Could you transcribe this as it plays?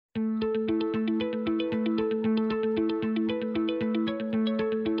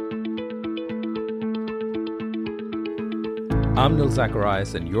I'm Nil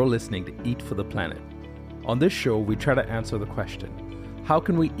Zacharias, and you're listening to Eat for the Planet. On this show, we try to answer the question, how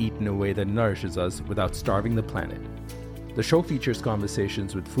can we eat in a way that nourishes us without starving the planet? The show features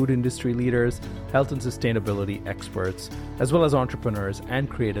conversations with food industry leaders, health and sustainability experts, as well as entrepreneurs and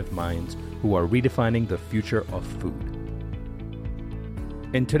creative minds who are redefining the future of food.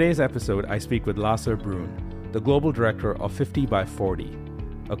 In today's episode, I speak with Lasse Bruun, the Global Director of 50 by 40,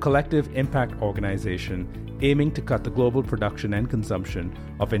 a collective impact organization aiming to cut the global production and consumption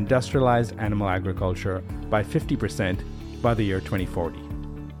of industrialized animal agriculture by 50% by the year 2040.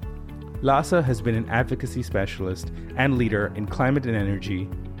 Lasse has been an advocacy specialist and leader in climate and energy,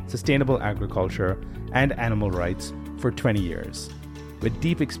 sustainable agriculture, and animal rights for 20 years, with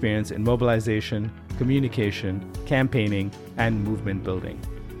deep experience in mobilization, communication, campaigning, and movement building.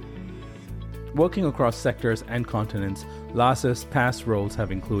 Working across sectors and continents, Lasse's past roles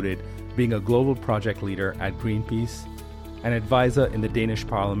have included being a global project leader at Greenpeace, an advisor in the Danish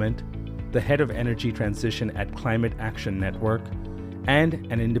Parliament, the head of energy transition at Climate Action Network, and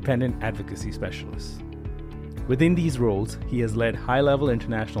an independent advocacy specialist. Within these roles, he has led high-level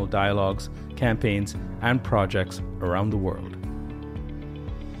international dialogues, campaigns, and projects around the world.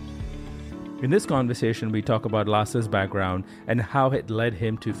 In this conversation, we talk about Lasse's background and how it led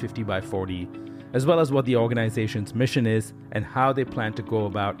him to 50 by 40, as well as what the organization's mission is and how they plan to go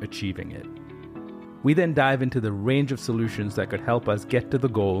about achieving it. We then dive into the range of solutions that could help us get to the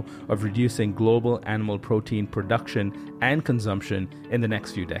goal of reducing global animal protein production and consumption in the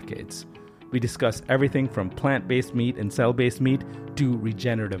next few decades. We discuss everything from plant-based meat and cell-based meat to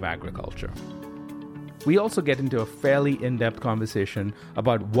regenerative agriculture. We also get into a fairly in-depth conversation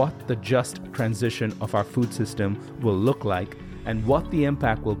about what the just transition of our food system will look like and what the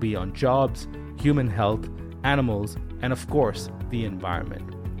impact will be on jobs, human health, animals, and of course, the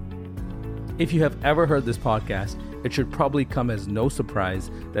environment. If you have ever heard this podcast, it should probably come as no surprise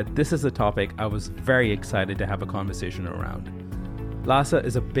that this is a topic I was very excited to have a conversation around. Lasse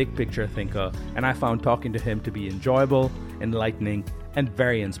is a big picture thinker, and I found talking to him to be enjoyable, enlightening, and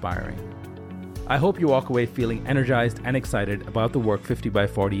very inspiring. I hope you walk away feeling energized and excited about the work 50 by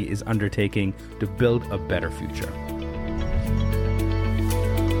 40 is undertaking to build a better future.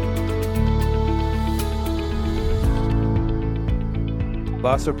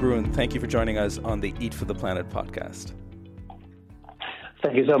 Lasse Bruun, thank you for joining us on the Eat for the Planet podcast.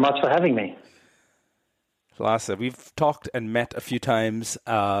 Thank you so much for having me. Lasse, we've talked and met a few times.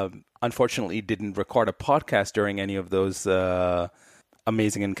 Unfortunately, didn't record a podcast during any of those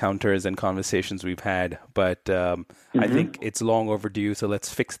amazing encounters and conversations we've had, but I think it's long overdue, so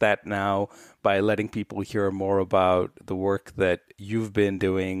let's fix that now by letting people hear more about the work that you've been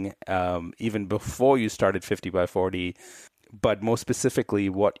doing even before you started 50 by 40, but most specifically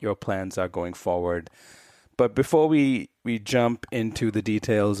what your plans are going forward. But before we jump into the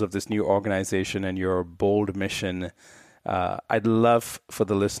details of this new organization and your bold mission, I'd love for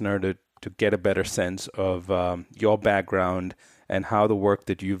the listener to get a better sense of your background and how the work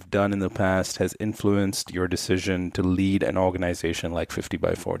that you've done in the past has influenced your decision to lead an organization like 50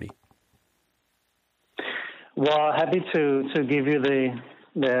 by 40. Well, happy to give you the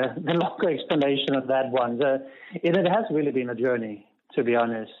longer explanation of that one. It has really been a journey, to be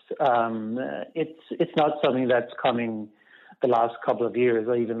honest. It's not something that's coming the last couple of years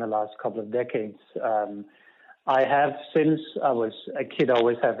or even the last couple of decades. I have, since I was a kid,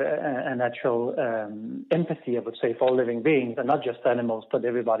 always have a natural empathy, I would say, for all living beings, and not just animals, but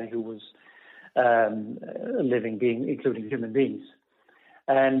everybody who was a living being, including human beings.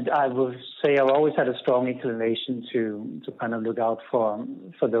 And I would say I've always had a strong inclination to kind of look out for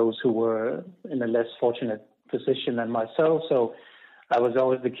those who were in a less fortunate position than myself. So I was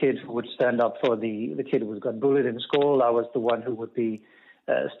always the kid who would stand up for the kid who got bullied in school. I was the one who would be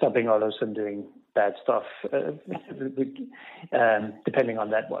stopping others from doing bad stuff, depending on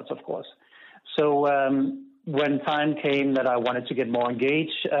that was, of course. So when time came that I wanted to get more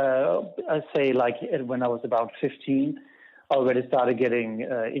engaged, I'd say like when I was about 15, I already started getting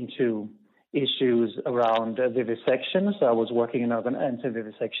into issues around vivisection. So I was working in an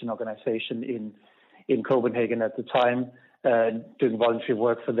anti-vivisection organization in Copenhagen at the time, doing voluntary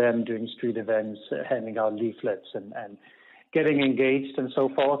work for them, doing street events, handing out leaflets and getting engaged and so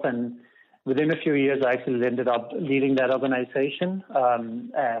forth. And within a few years, I actually ended up leading that organization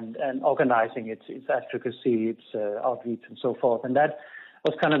and organizing its advocacy, its outreach, and so forth. And that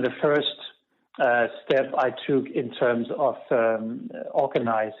was kind of the first step I took in terms of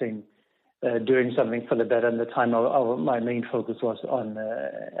organizing, doing something for the better. And at the time, my main focus was on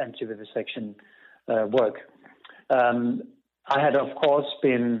anti-vivisection work. I had, of course,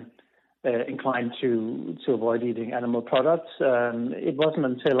 been inclined to avoid eating animal products. It wasn't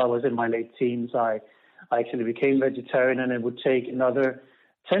until I was in my late teens I actually became vegetarian, and it would take another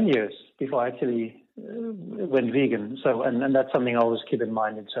 10 years before I actually went vegan. So, and that's something I always keep in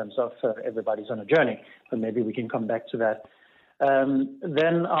mind in terms of everybody's on a journey, but maybe we can come back to that.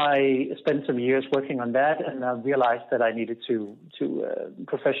 Then I spent some years working on that, and I realized that I needed to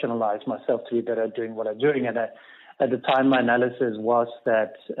professionalize myself to be better at doing what I'm doing. And at the time, my analysis was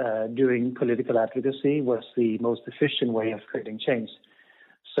that doing political advocacy was the most efficient way of creating change.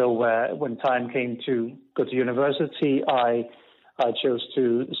 So when time came to go to university, I chose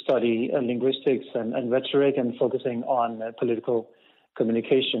to study linguistics and rhetoric, and focusing on political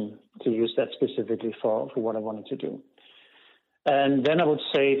communication, to use that specifically for what I wanted to do. And then I would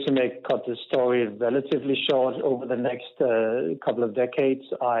say, to cut the story relatively short, over the next couple of decades,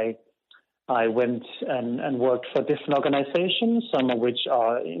 I went and worked for different organizations, some of which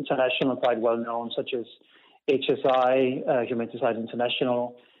are international, quite well known, such as HSI, Humanity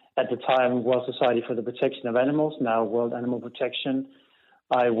International, at the time World Society for the Protection of Animals, now World Animal Protection.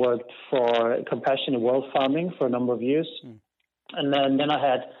 I worked for Compassionate World Farming for a number of years. And then I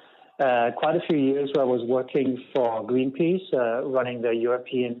had quite a few years where I was working for Greenpeace, running the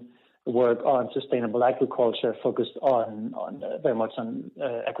European work on sustainable agriculture, focused on very much on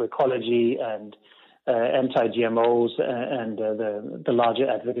agroecology and anti-GMOs and the larger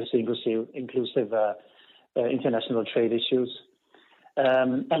advocacy, inclusive international trade issues.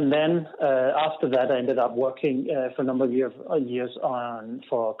 And then after that, I ended up working for a number of years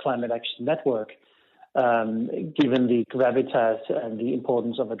for Climate Action Network. Given the gravitas and the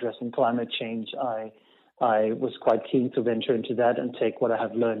importance of addressing climate change, I was quite keen to venture into that and take what I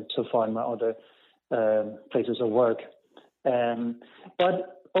have learned so far in my other places of work.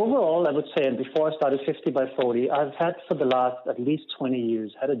 But overall, I would say, and before I started 50 by 40, I've had for the last at least 20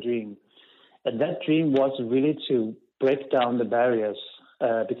 years had a dream. And that dream was really to break down the barriers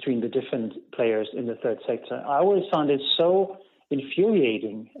between the different players in the third sector. I always found it so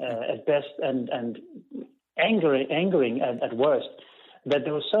infuriating at best and angering at worst that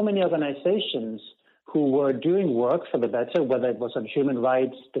there were so many organizations who were doing work for the better, whether it was on human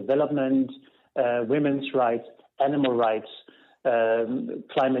rights, development, women's rights, animal rights,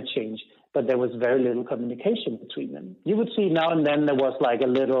 climate change, but there was very little communication between them. You would see now and then there was like a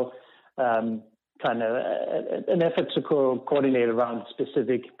little kind of an effort to coordinate around a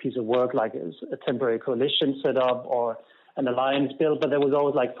specific piece of work, like a temporary coalition set up or an alliance built, but there was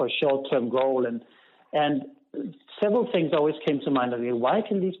always like for a short-term goal. And several things always came to mind. Why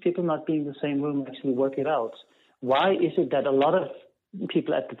can these people not be in the same room actually work it out? Why is it that a lot of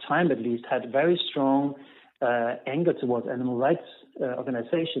people at the time, at least, had very strong anger towards animal rights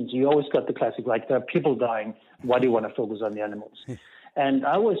organizations? You always got the classic, like, there are people dying. Why do you want to focus on the animals? And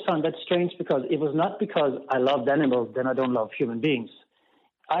I always found that strange, because it was not because I loved animals, then I don't love human beings.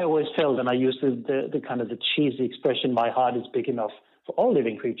 I always felt, and I used the kind of the cheesy expression, my heart is big enough for all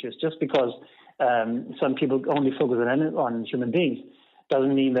living creatures. Just because some people only focus on human beings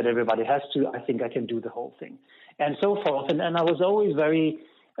doesn't mean that everybody has to. I think I can do the whole thing, and so forth. And I was always very,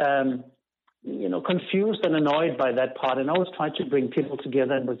 confused and annoyed by that part. And I always tried to bring people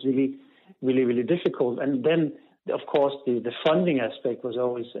together, and it was really, really, really difficult. And then, of course, the funding aspect was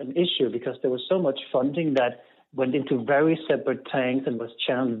always an issue, because there was so much funding that went into very separate tanks and was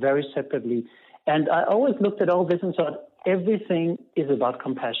channeled very separately. And I always looked at all this and thought, everything is about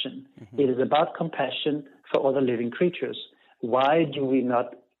compassion. Mm-hmm. It is about compassion for other living creatures. Why do we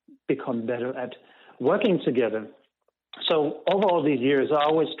not become better at working together? So over all these years, I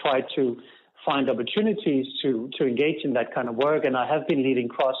always tried to find opportunities to engage in that kind of work. And I have been leading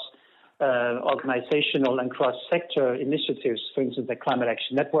organizational and cross-sector initiatives. For instance, the Climate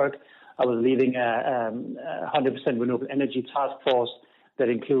Action Network. I was leading a 100% renewable energy task force that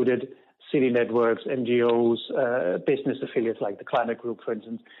included city networks, NGOs, business affiliates like the Climate Group, for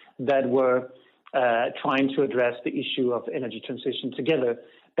instance, that were trying to address the issue of energy transition together.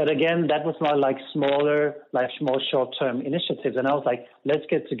 But again, that was not like more short-term initiatives. And I was like, let's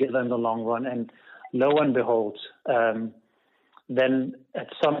get together in the long run. And lo and behold, then at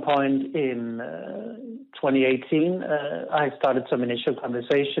some point in 2018, I started some initial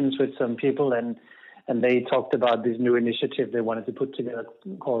conversations with some people, and they talked about this new initiative they wanted to put together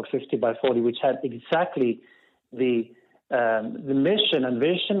called 50 by 40, which had exactly the mission and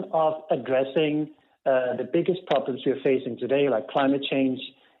vision of addressing the biggest problems we're facing today, like climate change,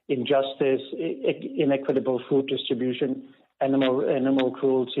 injustice, inequitable food distribution, animal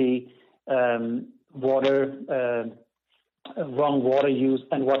cruelty, water, wrong water use,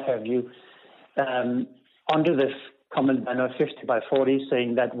 and what have you, under the comment banner 50 by 40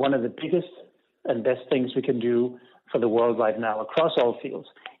 saying that one of the biggest and best things we can do for the world right now across all fields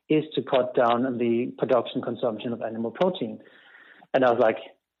is to cut down on the production consumption of animal protein. And I was like,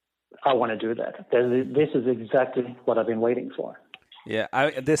 I want to do that. This is exactly what I've been waiting for. Yeah,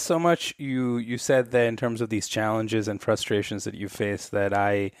 there's so much you said there in terms of these challenges and frustrations that you face that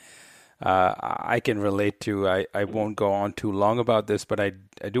I can relate to. I won't go on too long about this, but I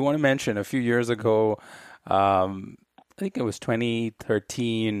do want to mention a few years ago, I think it was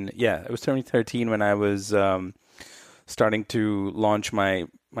 2013. Yeah, it was 2013 when I was starting to launch my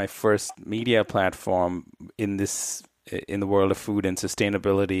first media platform in the world of food and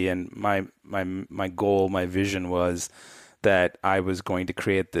sustainability. And my goal, my vision was that I was going to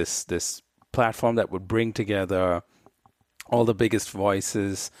create this platform that would bring together all the biggest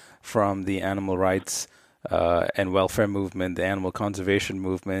voices from the animal rights and welfare movement, the animal conservation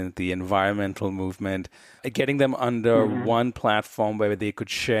movement, the environmental movement, getting them under one platform where they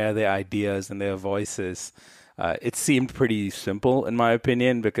could share their ideas and their voices. It seemed pretty simple, in my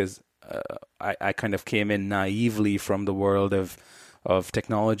opinion, because I kind of came in naively from the world of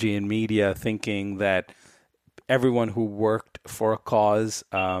technology and media, thinking that everyone who worked for a cause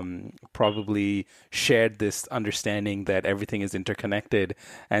probably shared this understanding that everything is interconnected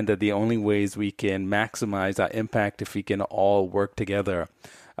and that the only ways we can maximize our impact if we can all work together.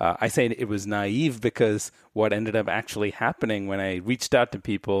 I say it was naive because what ended up actually happening when I reached out to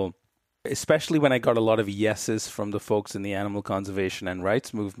people, especially when I got a lot of yeses from the folks in the animal conservation and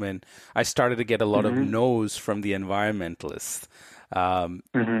rights movement, I started to get a lot of no's from the environmentalists.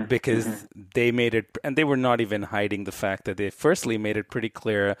 Because they made it, and they were not even hiding the fact that they firstly made it pretty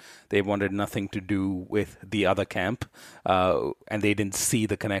clear they wanted nothing to do with the other camp, and they didn't see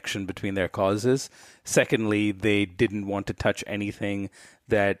the connection between their causes. Secondly, they didn't want to touch anything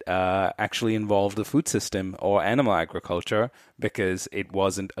that actually involved the food system or animal agriculture because it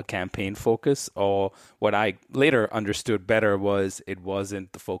wasn't a campaign focus, or what I later understood better was it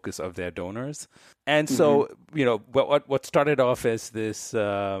wasn't the focus of their donors. And so, what started off as this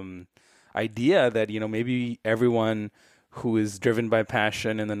idea that, maybe everyone who is driven by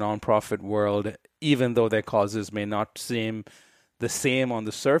passion in the nonprofit world, even though their causes may not seem the same on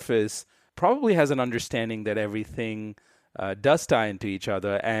the surface, probably has an understanding that everything does tie into each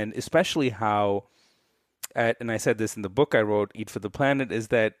other, and especially how, and I said this in the book I wrote, Eat for the Planet, is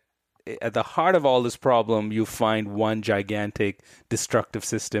that at the heart of all this problem, you find one gigantic destructive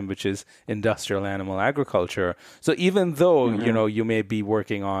system, which is industrial animal agriculture. So even though, you may be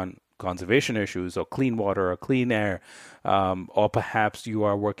working on conservation issues or clean water or clean air, or perhaps you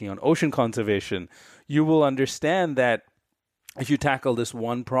are working on ocean conservation, you will understand that if you tackle this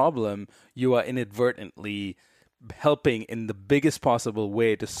one problem, you are inadvertently helping in the biggest possible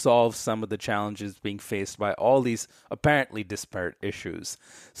way to solve some of the challenges being faced by all these apparently disparate issues.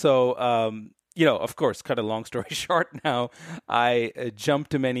 So, of course, cut a long story short now, I jumped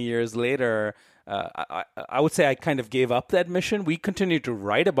to many years later. I would say I kind of gave up that mission. We continued to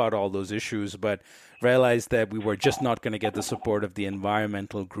write about all those issues, but realized that we were just not going to get the support of the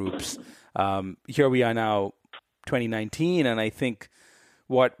environmental groups. Here we are now, 2019, and I think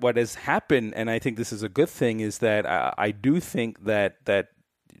what has happened, and I think this is a good thing, is that I do think that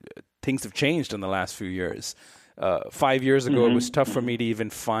things have changed in the last few years. 5 years ago, it was tough for me to even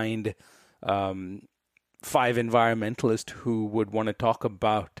find 5 environmentalists who would want to talk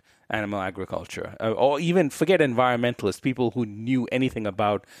about animal agriculture, or even forget environmentalists, people who knew anything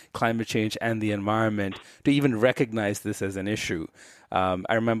about climate change and the environment, to even recognize this as an issue.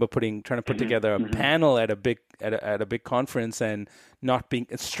 I remember trying to put together a panel at a big conference and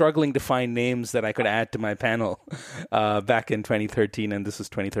struggling to find names that I could add to my panel back in 2013, and this is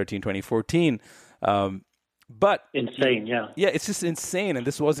 2013, 2014. But insane, yeah. Yeah, it's just insane, and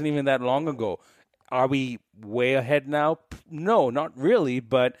this wasn't even that long ago. Are we way ahead now? No, not really,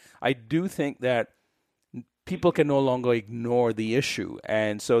 but I do think that people can no longer ignore the issue.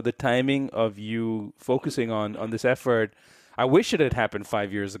 And so the timing of you focusing on this effort, I wish it had happened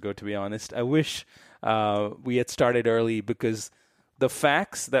 5 years ago, to be honest. I wish we had started early, because the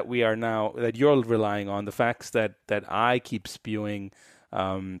facts that we are now, that you're relying on, the facts that I keep spewing,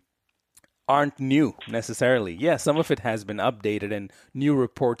 aren't new necessarily. Yeah, some of it has been updated and new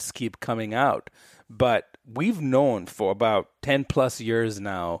reports keep coming out. But we've known for about 10 plus years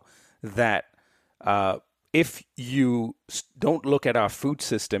now that if you don't look at our food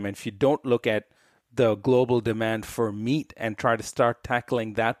system, and if you don't look at the global demand for meat and try to start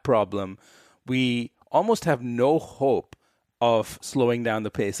tackling that problem, we almost have no hope of slowing down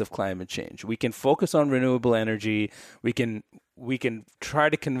the pace of climate change. We can focus on renewable energy. We can try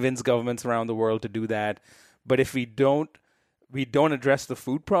to convince governments around the world to do that. But if we don't address the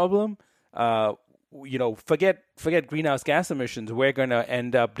food problem, forget greenhouse gas emissions. We're going to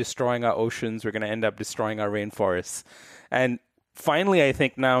end up destroying our oceans. We're going to end up destroying our rainforests. And finally, I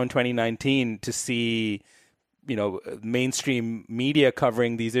think now in 2019, to see, mainstream media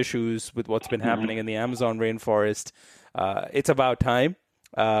covering these issues with what's been happening in the Amazon rainforest, it's about time.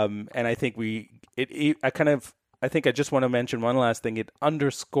 And I think I just want to mention one last thing. It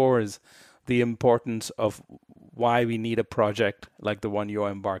underscores the importance of why we need a project like the one you're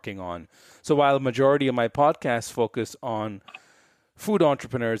embarking on. So while a majority of my podcasts focus on food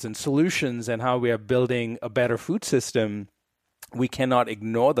entrepreneurs and solutions and how we are building a better food system, we cannot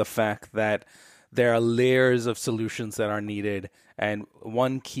ignore the fact that there are layers of solutions that are needed. And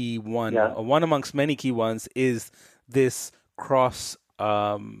one amongst many key ones is this cross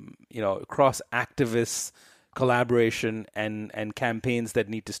activist collaboration and campaigns that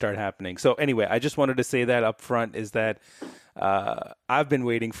need to start happening. So anyway, I just wanted to say that up front is that I've been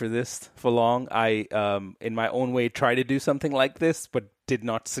waiting for this for long. I, in my own way, try to do something like this, but did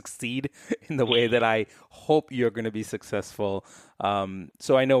not succeed in the way that I hope you're going to be successful.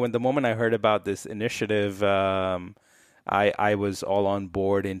 So I know when the moment I heard about this initiative, I was all on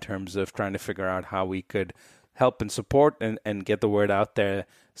board in terms of trying to figure out how we could help and support and get the word out there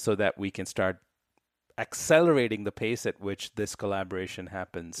so that we can start accelerating the pace at which this collaboration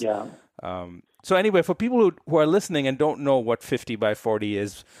happens. Yeah. So anyway, for people who are listening and don't know what 50 by 40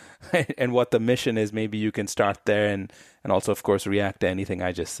 is and what the mission is, maybe you can start there and also, of course, react to anything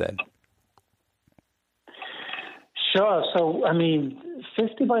I just said. Sure. So,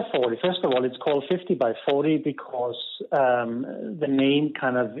 50 by 40, first of all, it's called 50 by 40 because the name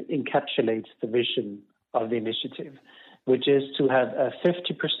kind of encapsulates the vision of the initiative, which is to have a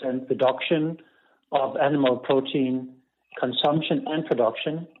 50% reduction of animal protein consumption and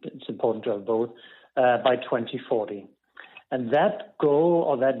production. It's important to have both by 2040. And that goal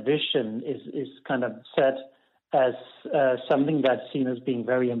or that vision is kind of set as something that's seen as being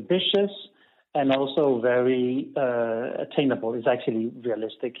very ambitious and also very attainable. It's actually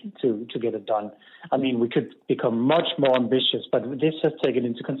realistic to get it done. We could become much more ambitious, but this has taken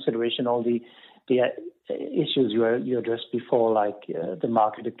into consideration all the issues you addressed before, like the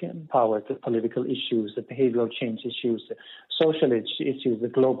market power, the political issues, the behavioral change issues, the social issues, the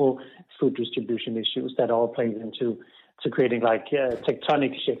global food distribution issues that all plays into creating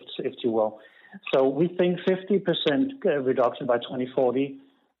tectonic shifts, if you will. So we think 50% reduction by 2040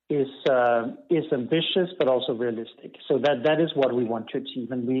 is ambitious, but also realistic. So that is what we want to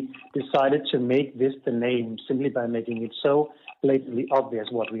achieve. And we decided to make this the name simply by making it so blatantly obvious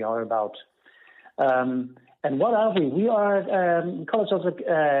what we are about. And what are we? We are, we call ourselves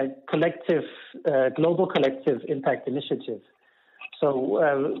a global collective impact initiative. So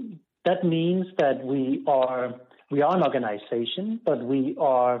that means that we are an organization, but we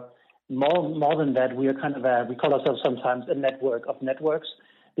are more than that. We are kind of we call ourselves sometimes a network of networks,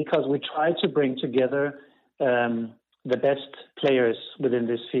 because we try to bring together the best players within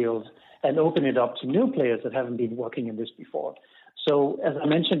this field and open it up to new players that haven't been working in this before. So as I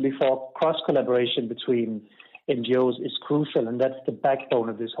mentioned before, cross-collaboration between NGOs is crucial, and that's the backbone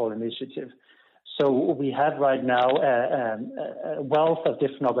of this whole initiative. So we have right now a wealth of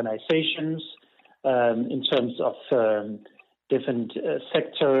different organizations in terms of different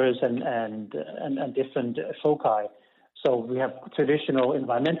sectors and different foci. So we have traditional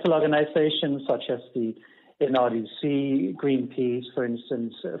environmental organizations such as the NRDC, Greenpeace, for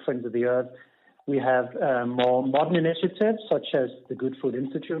instance, Friends of the Earth. We have more modern initiatives such as the Good Food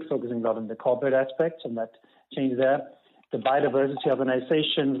Institute, focusing a lot on the corporate aspects and that change there. The biodiversity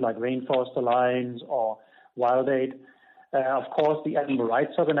organizations like Rainforest Alliance or WildAid. Of course, the animal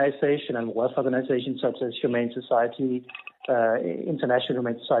rights organization and welfare organizations such as Humane Society, International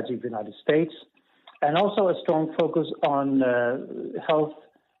Humane Society of the United States. And also a strong focus on health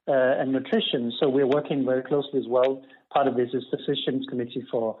and nutrition. So we're working very closely as well. Part of this is Physicians Committee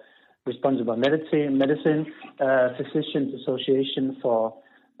for Responsible Medicine, Physicians Association for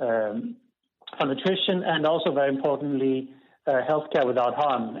nutrition, and also very importantly, Healthcare Without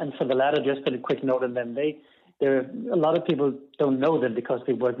Harm. And for the latter, just a quick note on them. A lot of people don't know them because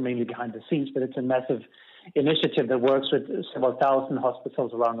they work mainly behind the scenes, but it's a massive initiative that works with several thousand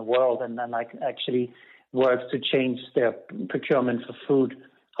hospitals around the world and then actually works to change their procurement for food,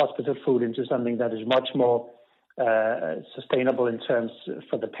 hospital food, into something that is much more sustainable in terms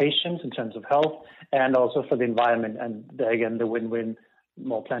for the patients, in terms of health, and also for the environment. And there again, the win-win,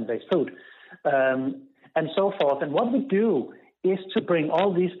 more plant-based food, and so forth. And what we do is to bring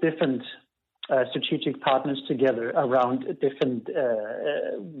all these different strategic partners together around different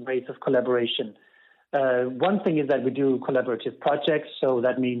ways of collaboration. One thing is that we do collaborative projects, so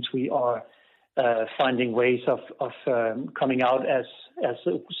that means we are finding ways of coming out as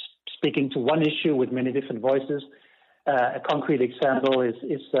speaking to one issue with many different voices. A concrete example is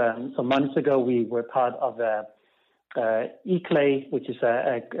some months ago we were part of eCLAY, which is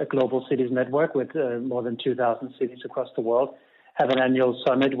a global cities network with more than 2,000 cities across the world, have an annual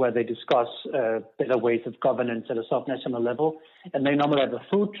summit where they discuss better ways of governance at a sub-national level. And they normally have a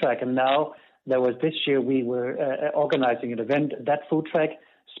food track. And now this year we were organizing an event, that food track,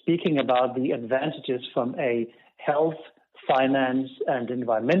 speaking about the advantages from a health, finance, and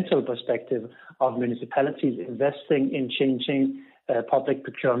environmental perspective of municipalities investing in changing public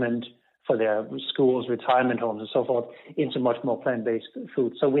procurement for their schools, retirement homes, and so forth into much more plant-based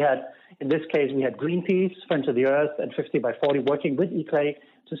food. So in this case, we had Greenpeace, Friends of the Earth, and 50 by 40 working with eCLAY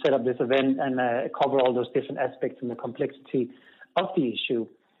to set up this event and cover all those different aspects and the complexity of the issue.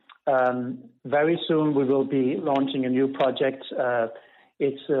 Very soon, we will be launching a new project.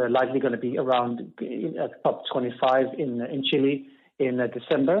 It's likely going to be around COP25 in Chile in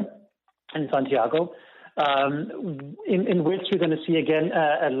December in Santiago, in which we're going to see again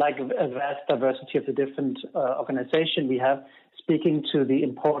a vast diversity of the different organizations we have, speaking to the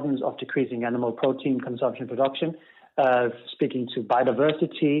importance of decreasing animal protein consumption production, speaking to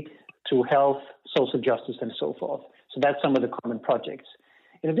biodiversity, to health, social justice, and so forth. So that's some of the common projects.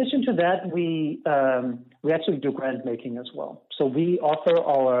 In addition to that, we actually do grant making as well. So we offer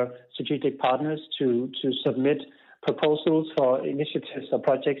our strategic partners to submit proposals for initiatives or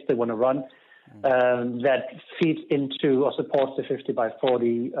projects they want to run that feed into or supports the 50 by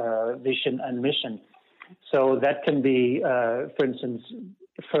 40 vision and mission. So that can be, for instance,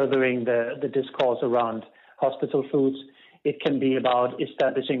 furthering the discourse around hospital foods. It can be about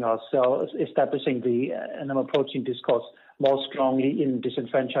establishing the animal protein discourse more strongly in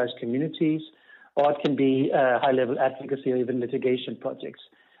disenfranchised communities, or it can be high-level advocacy or even litigation projects.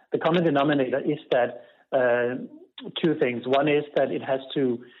 The common denominator is that two things. One is that it has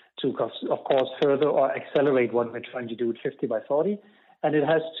to of course, further or accelerate what we're trying to do with 50 by 40, and it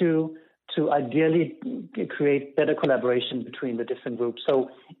has to ideally create better collaboration between the different groups.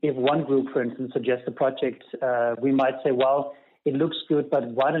 So if one group, for instance, suggests a project, we might say, well, it looks good, but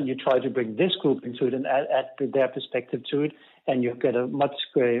why don't you try to bring this group into it and add their perspective to it, and you get a much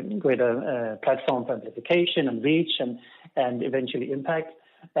greater platform for amplification and reach and eventually impact.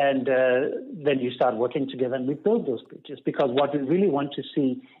 And then you start working together and we build those bridges, because what we really want to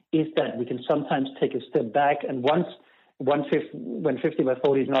see is that we can sometimes take a step back, and when 50 by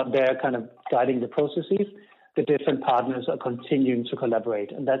 40 is not there kind of guiding the processes, the different partners are continuing to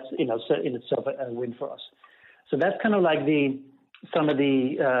collaborate, and that's in itself a win for us. So that's kind of like some of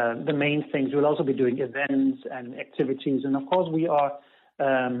the main things. We'll also be doing events and activities, and of course we are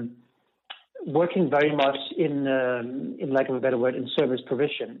working very much in lack of a better word, in service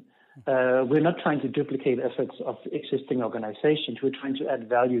provision. We're not trying to duplicate efforts of existing organizations. We're trying to add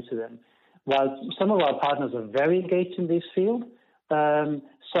value to them. While some of our partners are very engaged in this field,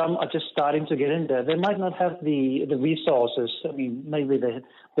 some are just starting to get in there. They might not have the resources. I mean, maybe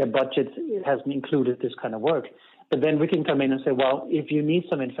their budget hasn't included this kind of work. But then we can come in and say, well, if you need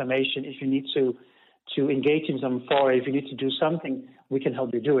some information, if you need to engage in some foray, if you need to do something, we can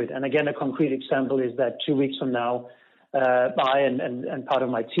help you do it. And again, a concrete example is that 2 weeks from now, I and part of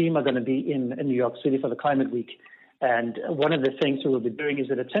my team are going to be in New York City for the Climate Week. And one of the things we will be doing is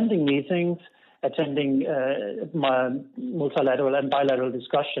that attending meetings, attending multilateral and bilateral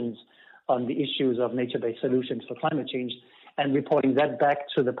discussions on the issues of nature-based solutions for climate change, and reporting that back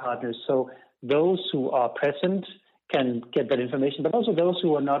to the partners. So those who are present can get that information, but also those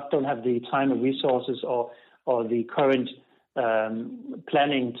who are not, don't have the time or resources or the current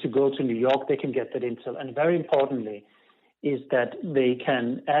planning to go to New York, they can get that intel. And very importantly is that they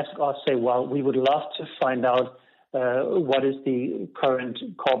can ask us, say, well, we would love to find out what is the current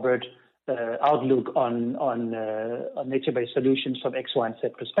corporate outlook on nature-based solutions from X, Y, and Z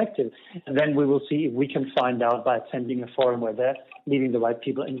perspective. And then we will see if we can find out by attending a forum where they're meeting the right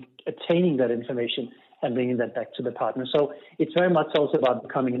people and attaining that information and bringing that back to the partner. So it's very much also about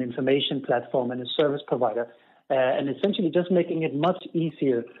becoming an information platform and a service provider, and essentially just making it much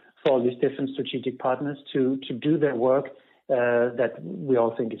easier for all these different strategic partners to do their work that we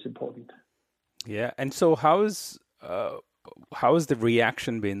all think is important. Yeah, and so how has the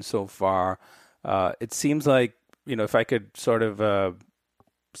reaction been so far? It seems like, if I could sort of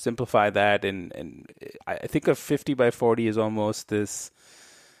simplify that, and I think of 50 by 40 is almost this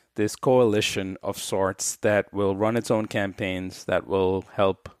coalition of sorts that will run its own campaigns, that will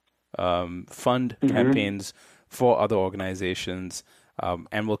help fund campaigns for other organizations.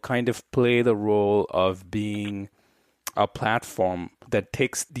 and will kind of play the role of being a platform that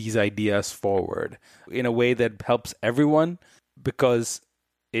takes these ideas forward in a way that helps everyone because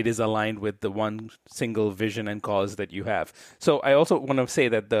it is aligned with the one single vision and cause that you have. So I also want to say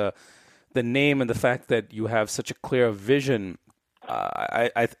that the name and the fact that you have such a clear vision,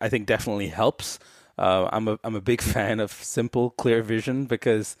 I think definitely helps. I'm a big fan of simple, clear vision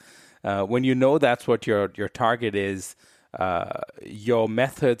because when you know that's what your target is, your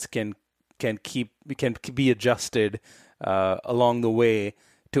methods can be adjusted along the way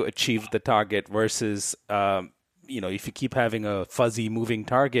to achieve the target versus if you keep having a fuzzy moving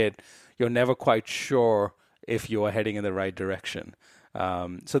target, you're never quite sure if you are heading in the right direction.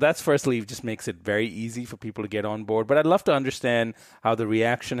 So that's firstly just makes it very easy for people to get on board. But I'd love to understand how the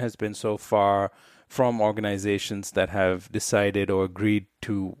reaction has been so far from organizations that have decided or agreed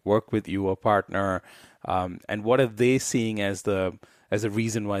to work with you or partner, and what are they seeing as a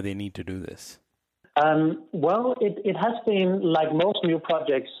reason why they need to do this? Well, it has been, like most new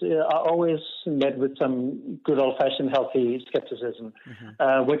projects, are always met with some good old-fashioned healthy skepticism,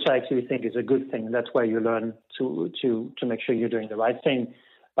 which I actually think is a good thing. That's where you learn to make sure you're doing the right thing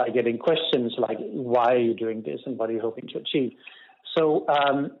by getting questions like, why are you doing this and what are you hoping to achieve? So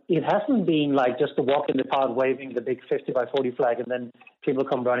it hasn't been like just a walk in the park waving the big 50 by 40 flag and then people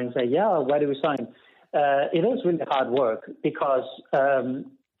come running and say, yeah, why do we sign? It is really hard work because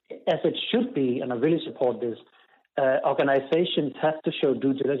as it should be, and I really support this, organizations have to show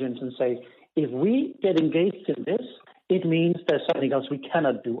due diligence and say, if we get engaged in this, it means there's something else we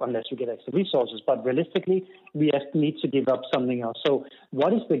cannot do unless we get extra resources. But realistically, we need to give up something else. So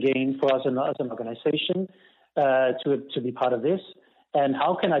what is the gain for us as an organization to be part of this? And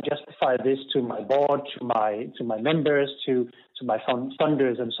how can I justify this to my board, to my members, to my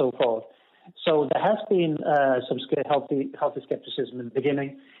funders, and so forth? So there has been some healthy skepticism in the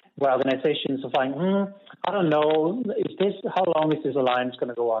beginning, where organizations are saying, I don't know, how long is this alliance going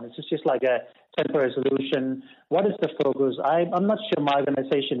to go on? Is this just like a temporary solution? What is the focus? I'm not sure my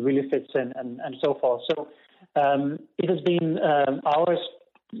organization really fits in, and so forth. So it has been our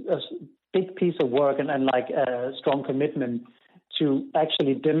big piece of work and like a strong commitment to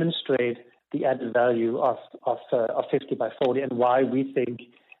actually demonstrate the added value of 50 by 40 and why we think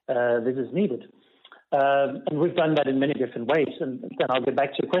this is needed. And we've done that in many different ways. And then I'll get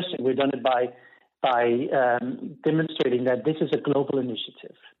back to your question. We've done it by demonstrating that this is a global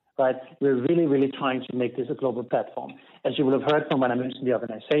initiative, right? We're really, really trying to make this a global platform. As you will have heard from when I mentioned the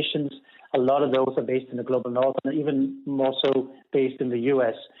organizations, a lot of those are based in the global north and even more so based in the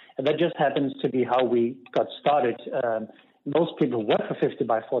U.S. And that just happens to be how we got started. Most people who work for 50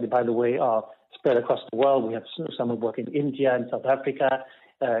 by 40, by the way, are spread across the world. We have some who work in India and South Africa,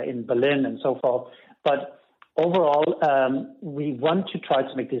 in Berlin and so forth. But overall, we want to try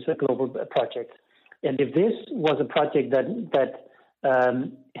to make this a global project. And if this was a project that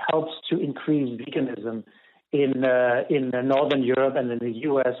helps to increase veganism in Northern Europe and in the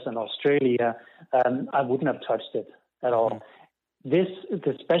US and Australia, I wouldn't have touched it at all. The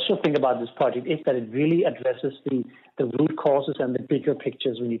special thing about this project is that it really addresses the root causes and the bigger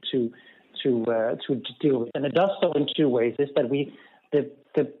pictures we need to deal with. And it does so in two ways. Is that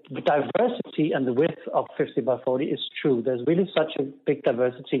the diversity and the width of 50 by 40 is true. There's really such a big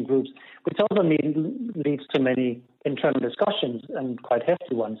diversity in groups, which also leads to many internal discussions and quite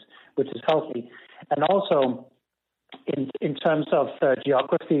hefty ones, which is healthy. And also, in terms of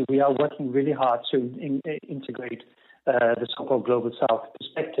geography, we are working really hard to integrate the so-called Global South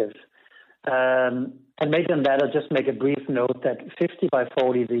perspective. And maybe on that, I'll just make a brief note that 50 by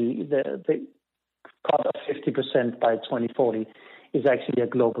 40, the cut of 50% by 2040, is actually a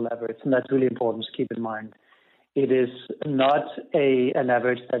global average, and that's really important to keep in mind. It is not an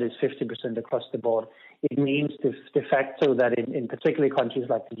average that is 50% across the board. It means de facto that in particular countries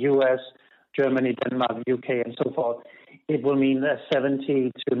like the US, Germany, Denmark, UK, and so forth, it will mean a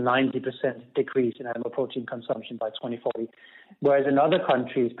 70 to 90% decrease in animal protein consumption by 2040. Whereas in other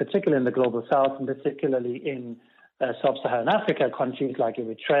countries, particularly in the Global South, and particularly in sub-Saharan Africa, countries like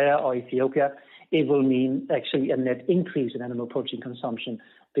Eritrea or Ethiopia, it will mean actually a net increase in animal protein consumption.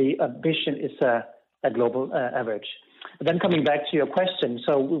 The ambition is a global average. But then coming back to your question,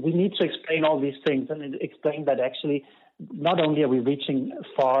 so we need to explain all these things and explain that actually not only are we reaching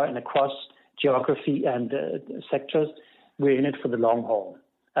far and across geography and sectors, we're in it for the long haul.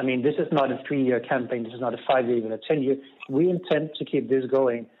 I mean, this is not a 3-year campaign. This is not a 5-year, even a 10-year. We intend to keep this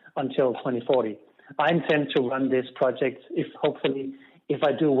going until 2040. I intend to run this project if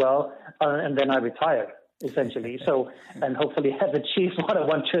I do well, and then I retire, essentially. So, and hopefully have achieved what I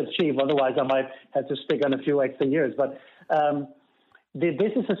want to achieve. Otherwise, I might have to stick on a few extra years. But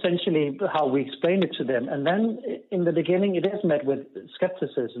this is essentially how we explain it to them. And then in the beginning, it is met with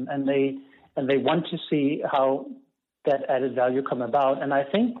skepticism, and they want to see how that added value come about. And I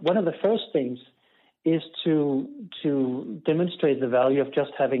think one of the first things is to demonstrate the value of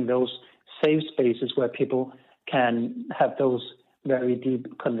just having those safe spaces where people can have those very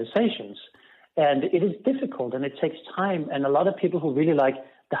deep conversations. And it is difficult, and it takes time. And a lot of people who really like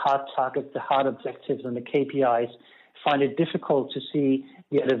the hard targets, the hard objectives, and the KPIs find it difficult to see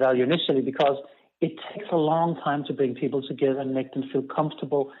the added value initially, because it takes a long time to bring people together and make them feel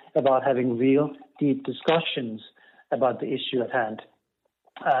comfortable about having real, deep discussions about the issue at hand.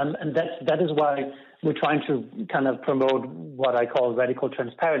 And that is why we're trying to kind of promote what I call radical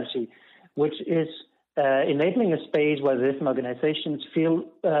transparency, which is enabling a space where the different organizations feel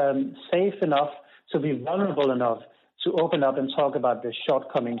safe enough to be vulnerable enough to open up and talk about the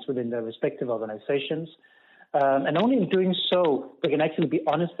shortcomings within their respective organizations. And only in doing so, they can actually be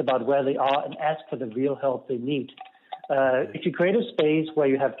honest about where they are and ask for the real help they need. If you create a space where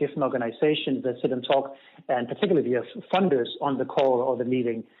you have different organizations that sit and talk, and particularly if you have funders on the call or the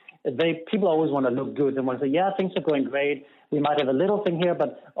meeting, people always want to look good and want to say, yeah, things are going great. We might have a little thing here,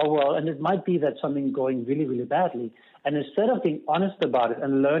 but overall, and it might be that something going really, really badly. And instead of being honest about it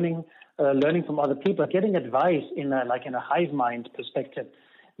and learning from other people, getting advice in a hive mind perspective,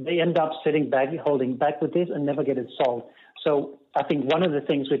 they end up sitting back, holding back with this and never get it solved. So I think one of the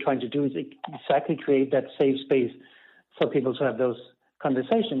things we're trying to do is exactly create that safe space for people to have those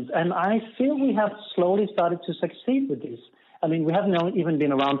conversations. And I feel we have slowly started to succeed with this. I mean, we haven't even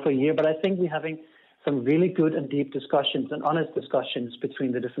been around for a year, but I think we're having some really good and deep discussions and honest discussions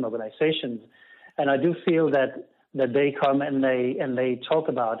between the different organizations. And I do feel that they come and they talk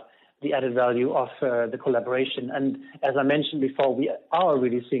about the added value of the collaboration. And as I mentioned before, we are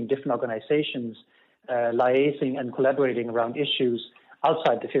really seeing different organizations liaising and collaborating around issues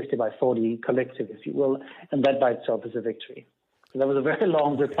outside the 50 by 40 collective, if you will, and that by itself is a victory. So that was a very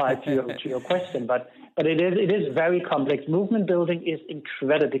long reply to your question, but it is very complex. Movement building is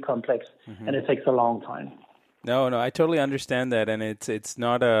incredibly complex, and it takes a long time. No, I totally understand that, and it's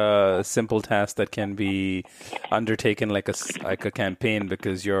not a simple task that can be undertaken like a campaign,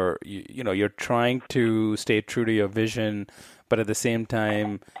 because you're trying to stay true to your vision, but at the same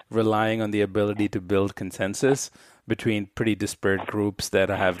time relying on the ability to build consensus between pretty disparate groups that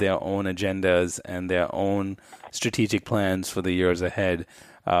have their own agendas and their own strategic plans for the years ahead.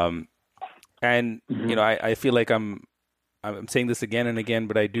 I feel like I'm saying this again and again,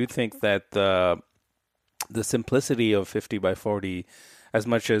 but I do think that the simplicity of 50 by 40, as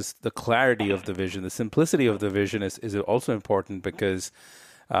much as the clarity of the vision, the simplicity of the vision is also important, because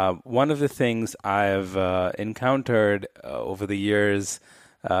one of the things I've encountered over the years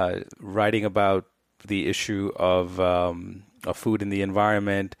writing about the issue of food in the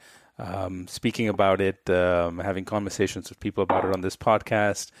environment, speaking about it, having conversations with people about it on this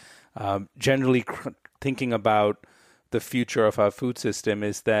podcast, generally thinking about the future of our food system,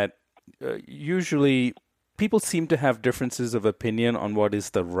 is that usually people seem to have differences of opinion on what is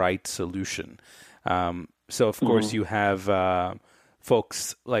the right solution. So, of course, you have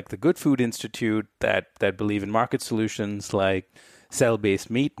folks like the Good Food Institute that believe in market solutions like cell-based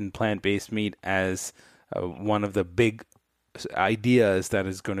meat and plant-based meat as one of the big ideas that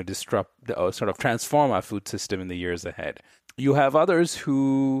is going to disrupt or sort of transform our food system in the years ahead. You have others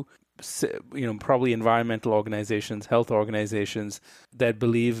who, probably environmental organizations, health organizations, that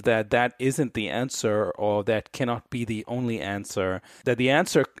believe that isn't the answer, or that cannot be the only answer, that the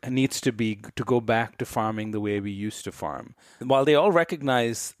answer needs to be to go back to farming the way we used to farm. While they all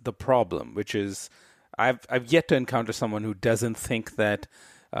recognize the problem, which is, I've yet to encounter someone who doesn't think that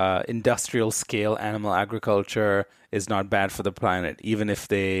industrial scale animal agriculture is not bad for the planet, even if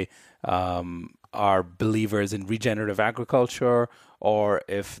they are believers in regenerative agriculture, or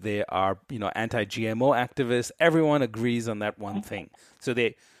if they are, anti-GMO activists. Everyone agrees on that one thing.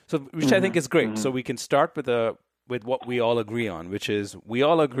 Which I think is great. So we can start with what we all agree on, which is we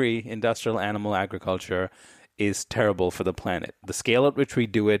all agree industrial animal agriculture is terrible for the planet. The scale at which we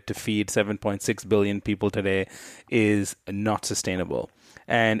do it to feed 7.6 billion people today is not sustainable.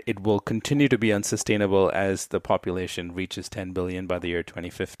 And it will continue to be unsustainable as the population reaches 10 billion by the year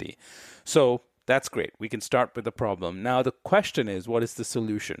 2050. So that's great. We can start with the problem. Now the question is, what is the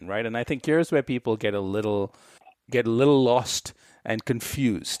solution, right? And I think here's where people get a little lost and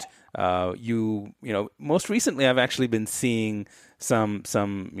confused. Most recently, I've actually been seeing some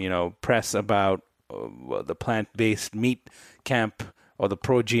press about the plant-based meat camp or the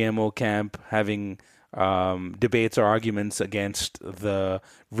pro-GMO camp having debates or arguments against the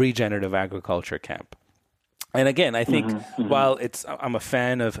regenerative agriculture camp. And again, I think while I'm a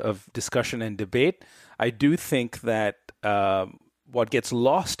fan of discussion and debate, I do think that what gets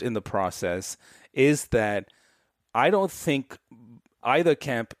lost in the process is that I don't think either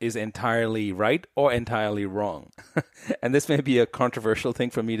camp is entirely right or entirely wrong. And this may be a controversial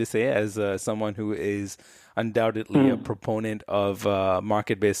thing for me to say as someone who is undoubtedly a proponent of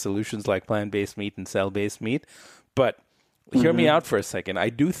market-based solutions like plant-based meat and cell-based meat. But hear me out for a second. I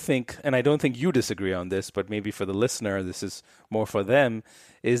do think, and I don't think you disagree on this, but maybe for the listener, this is more for them,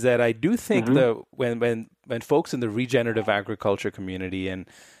 is that I do think that when folks in the regenerative agriculture community, and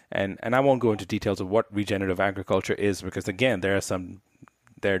I won't go into details of what regenerative agriculture is, because again, there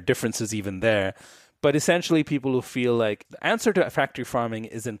are differences even there. But essentially, people who feel like the answer to factory farming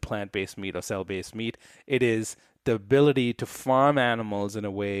isn't plant-based meat or cell-based meat. It is the ability to farm animals in a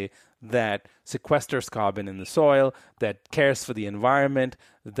way that sequesters carbon in the soil, that cares for the environment,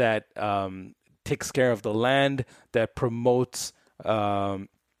 that takes care of the land, that promotes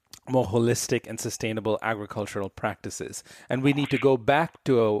more holistic and sustainable agricultural practices. And we need to go back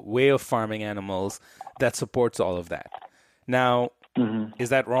to a way of farming animals that supports all of that. Now, is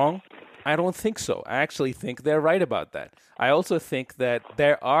that wrong? I don't think so. I actually think they're right about that. I also think that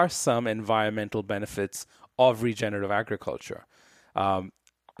there are some environmental benefits of regenerative agriculture.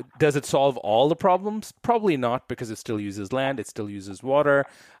 Does it solve all the problems? Probably not, because it still uses land, it still uses water.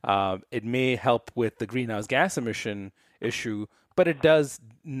 It may help with the greenhouse gas emission issue, but it does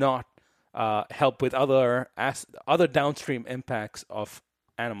not help with other downstream impacts of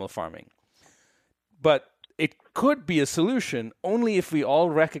animal farming. But it could be a solution only if we all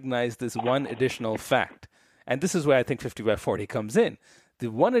recognize this one additional fact. And this is where I think 50 by 40 comes in. The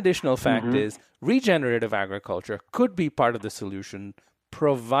one additional fact is regenerative agriculture could be part of the solution,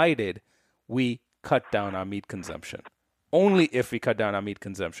 provided we cut down our meat consumption. Only if we cut down our meat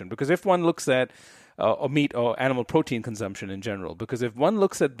consumption. Because if one looks at meat or animal protein consumption in general, because if one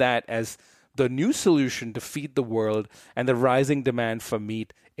looks at that as the new solution to feed the world and the rising demand for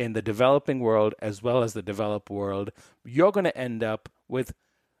meat in the developing world as well as the developed world, you're going to end up with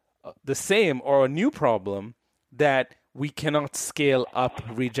the same or a new problem that we cannot scale up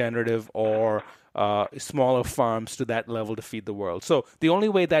regenerative or smaller farms to that level to feed the world. So the only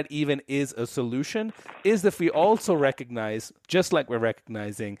way that even is a solution is if we also recognize, just like we're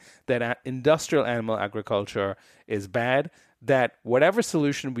recognizing that industrial animal agriculture is bad, that whatever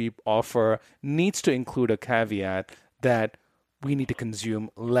solution we offer needs to include a caveat that we need to consume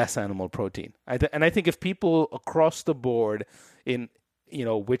less animal protein. And I think if people across the board in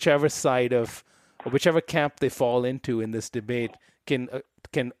whichever side of or whichever camp they fall into in this debate can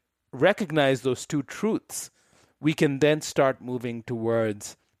recognize those two truths, we can then start moving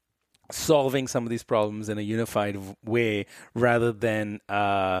towards solving some of these problems in a unified way rather than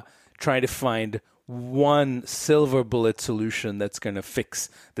trying to find one silver bullet solution that's going to fix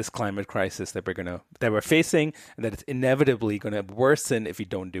this climate crisis that we're facing, and that it's inevitably going to worsen if we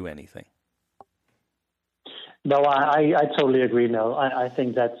don't do anything. No, I totally agree. No, I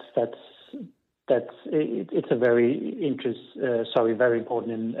think it's a very very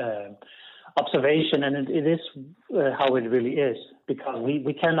important observation, and it is how it really is, because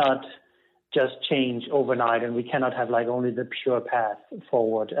we cannot just change overnight, and we cannot have like only the pure path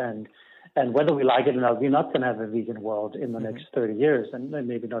forward. And whether we like it or not, we're not going to have a vegan world in the next 30 years, and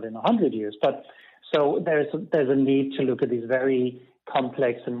maybe not in 100 years. But so there's a need to look at these very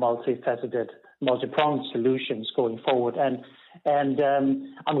complex and multifaceted, multi-pronged solutions going forward. And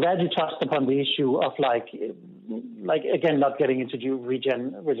I'm glad you touched upon the issue of like again, not getting into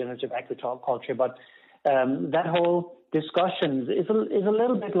regenerative agriculture, but that whole discussion is a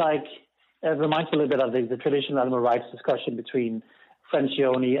little bit like reminds me a little bit of the traditional animal rights discussion between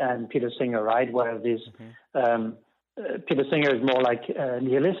Francione and Peter Singer, right? Where this Peter Singer is more like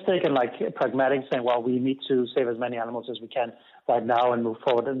nihilistic and like pragmatic, saying, well, we need to save as many animals as we can right now and move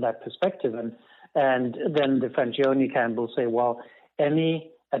forward in that perspective. And then the Francione camp will say, well, any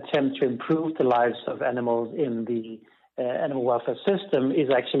attempt to improve the lives of animals in the animal welfare system is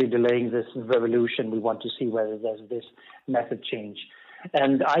actually delaying this revolution we want to see, whether there's this method change.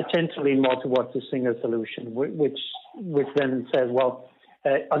 And I tend to lean more towards the Singer solution, which then says, well,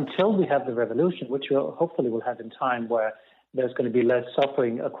 until we have the revolution, which we hopefully will have in time, where there's going to be less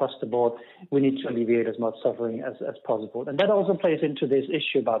suffering across the board, we need to alleviate as much suffering as possible. And that also plays into this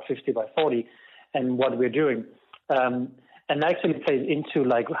issue about 50 by 40 and what we're doing. And actually plays into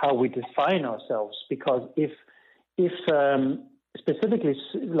like how we define ourselves, because if specifically,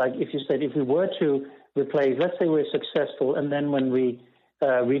 like if you said, if we were to replace, let's say we're successful, and then when we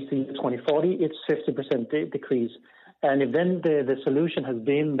reach the year 2040, it's 50% decrease. And if then the solution has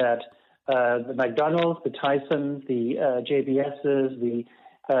been that the McDonald's, the Tyson, the JBS's,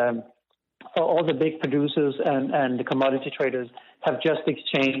 all the big producers and the commodity traders have just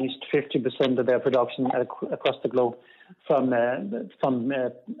exchanged 50% of their production across the globe from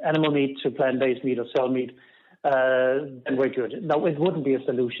animal meat to plant-based meat or cell meat. Then we're good. No, it wouldn't be a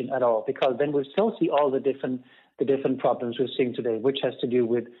solution at all, because then we'll still see all the different problems we're seeing today, which has to do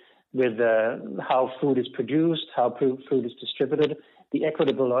with how food is produced, how food is distributed, the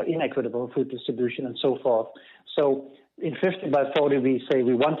equitable or inequitable food distribution, and so forth. So in 50 by 40, we say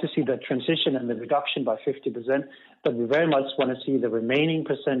we want to see the transition and the reduction by 50%, but we very much want to see the remaining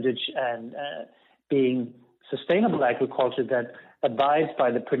percentage and being sustainable agriculture that abides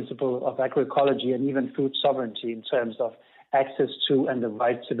by the principle of agroecology and even food sovereignty in terms of access to and the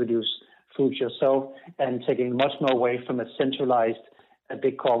right to produce food yourself, and taking much more away from a centralized,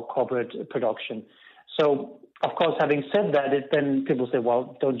 big corporate production. So, of course, having said that, then people say,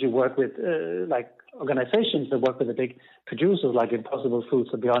 well, don't you work with organizations that work with the big producers like Impossible Foods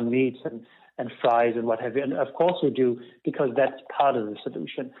or Beyond Meat and Fry's and what have you? And of course we do, because that's part of the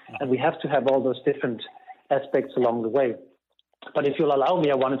solution. And we have to have all those different aspects along the way. But if you'll allow me,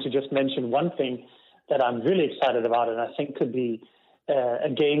 I wanted to just mention one thing that I'm really excited about, and I think could be a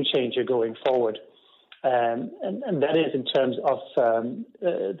game changer going forward. And that is in terms of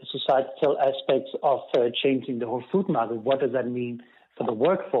the societal aspects of changing the whole food market. What does that mean for the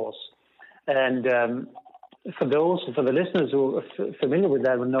workforce? And for the listeners who are familiar with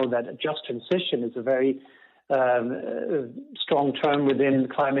that will know that a just transition is a very strong term within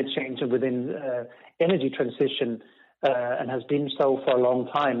climate change and within energy transition, and has been so for a long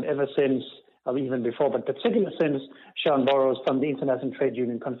time, ever since, or even before, but particularly since Sharon Burrows from the International Trade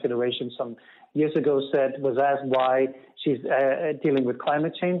Union Confederation some years ago was asked why she's dealing with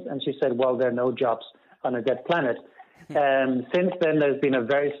climate change, and she said, well, there are no jobs on a dead planet. And since then, there's been a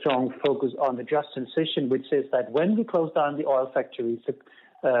very strong focus on the just transition, which is that when we close down the oil factories, the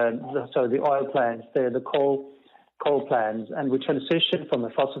oil plants, the coal plants, and we transition from a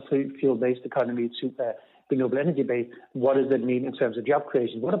fossil fuel-based economy to a renewable energy-based, what does that mean in terms of job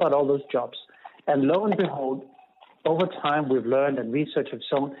creation? What about all those jobs? And lo and behold, over time, we've learned and research have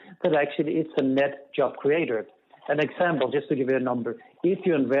shown that actually it's a net job creator. An example, just to give you a number, if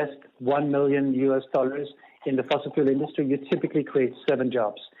you invest $1 million in the fossil fuel industry, you typically create 7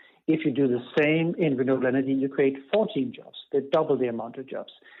 jobs. If you do the same in renewable energy, you create 14 jobs. They double the amount of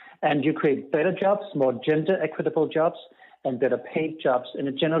jobs. And you create better jobs, more gender equitable jobs, and better paid jobs.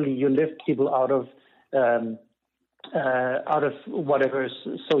 And generally, you lift people out of whatever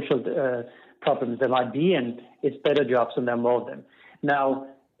social problems there might be, and it's better jobs, and there are more of them. Now,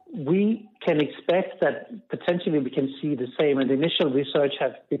 we can expect that potentially we can see the same, and the initial research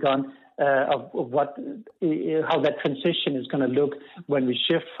has begun of how that transition is going to look when we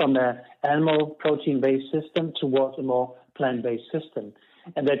shift from an animal protein-based system towards a more plant-based system.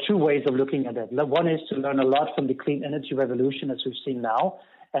 And there are 2 ways of looking at that. One is to learn a lot from the clean energy revolution as we've seen now,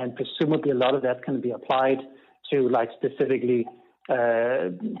 and presumably a lot of that can be applied to, like, specifically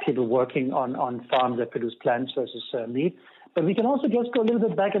people working on farms that produce plants versus meat. But we can also just go a little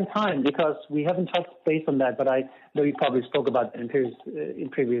bit back in time, because we haven't touched base on that, but I know you probably spoke about that in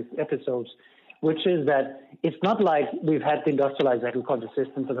previous episodes, which is that it's not like we've had the industrialized agriculture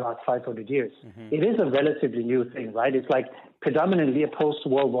system for the last 500 years. Mm-hmm. It is a relatively new thing, right? It's like predominantly a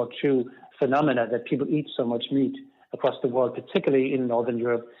post-World War II phenomena that people eat so much meat across the world, particularly in Northern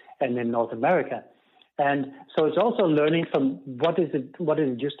Europe and in North America. And so it's also learning from what is it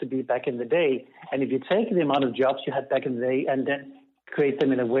used to be back in the day. And if you take the amount of jobs you had back in the day and then create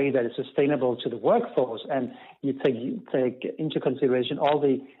them in a way that is sustainable to the workforce, and you take into consideration all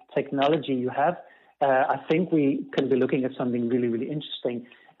the technology you have, I think we can be looking at something really, really interesting.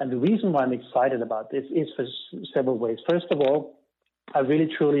 And the reason why I'm excited about this is for several ways. First of all, I really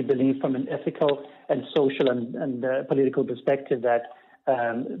truly believe from an ethical and social and political perspective that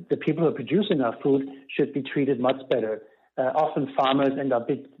the people who are producing our food should be treated much better. Often farmers end up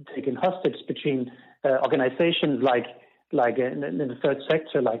taken hostage between organizations like in the third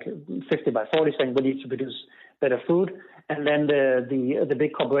sector, like 50 by 40, saying we need to produce better food, and then the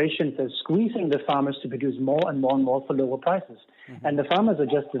big corporations are squeezing the farmers to produce more and more and more for lower prices. Mm-hmm. And the farmers are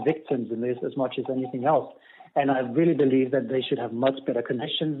just the victims in this as much as anything else. And I really believe that they should have much better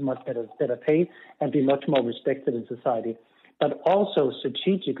conditions, much better pay, and be much more respected in society. But also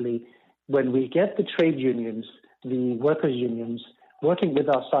strategically, when we get the trade unions, the workers' unions, working with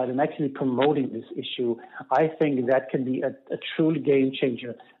our side and actually promoting this issue, I think that can be a true game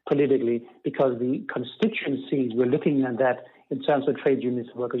changer politically, because the constituencies we're looking at that in terms of trade unions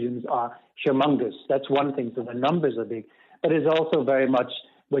and workers' unions are humongous. That's one thing, so the numbers are big. But it's also very much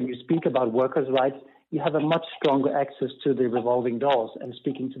when you speak about workers' rights, you have a much stronger access to the revolving doors and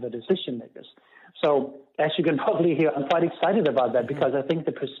speaking to the decision makers. So as you can probably hear, I'm quite excited about that because I think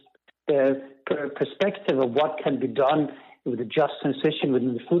the perspective of what can be done with a just transition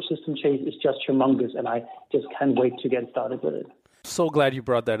within the food system change is just humongous, and I just can't wait to get started with it. So glad you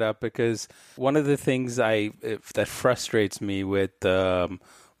brought that up, because one of the things that frustrates me with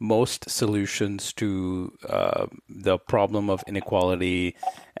most solutions to the problem of inequality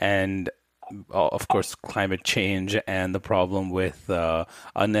and, of course, climate change and the problem with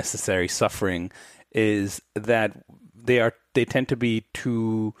unnecessary suffering is that they tend to be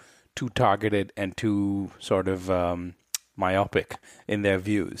too targeted and too sort of myopic in their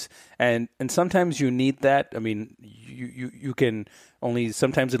views, and sometimes you need that. I mean, you can only,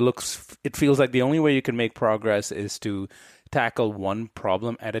 sometimes it feels like the only way you can make progress is to tackle one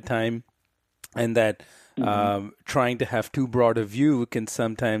problem at a time, and that trying to have too broad a view can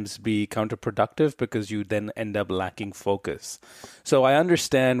sometimes be counterproductive because you then end up lacking focus. So I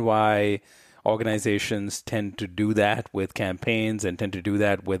understand why organizations tend to do that with campaigns and tend to do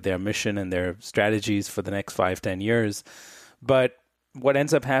that with their mission and their strategies for the next 5-10 years. But what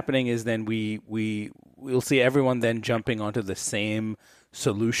ends up happening is then we'll see everyone then jumping onto the same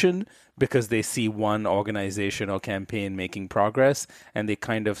solution because they see one organization or campaign making progress, and they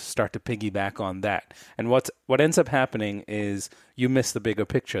kind of start to piggyback on that. And what ends up happening is you miss the bigger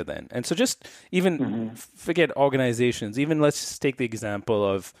picture then. And so just even forget organizations. Even let's just take the example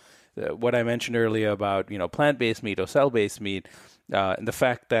of what I mentioned earlier about, plant-based meat or cell-based meat, and the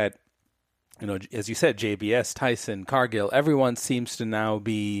fact that, as you said, JBS, Tyson, Cargill, everyone seems to now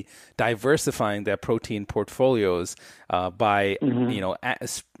be diversifying their protein portfolios by,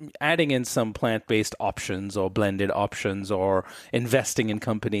 adding in some plant-based options or blended options or investing in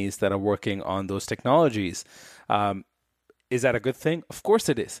companies that are working on those technologies. Is that a good thing? Of course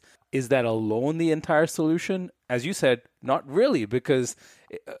it is. Is that alone the entire solution? As you said, not really, because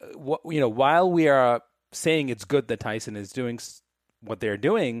while we are saying it's good that Tyson is doing what they're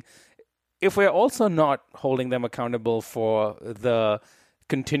doing, if we're also not holding them accountable for the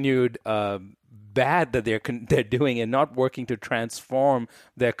continued bad that they're doing and not working to transform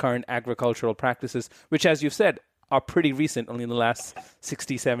their current agricultural practices, which, as you've said, are pretty recent, only in the last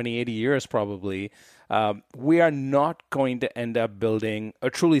 60, 70, 80 years probably, we are not going to end up building a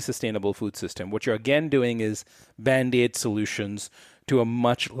truly sustainable food system. What you're again doing is Band-Aid solutions to a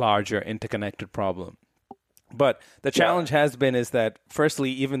much larger interconnected problem. But the challenge has been is that, firstly,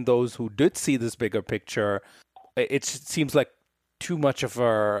 even those who did see this bigger picture, it seems like too much of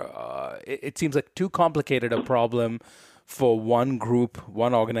it seems like too complicated a problem for one group,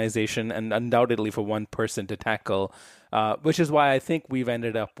 one organization, and undoubtedly for one person to tackle, which is why I think we've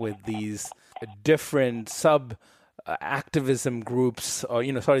ended up with these different activism groups, or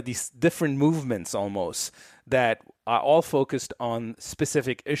these different movements almost that are all focused on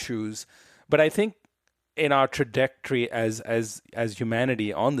specific issues. But I think in our trajectory as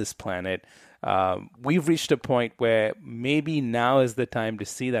humanity on this planet, we've reached a point where maybe now is the time to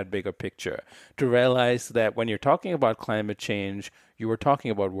see that bigger picture, to realize that when you're talking about climate change, you are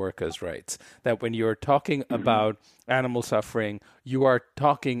talking about workers' rights, that when you're talking about animal suffering, you are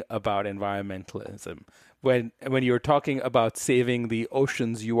talking about environmentalism. When you're talking about saving the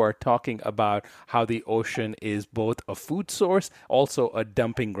oceans, you are talking about how the ocean is both a food source, also a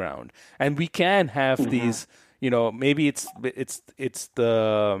dumping ground. And we can have these, maybe it's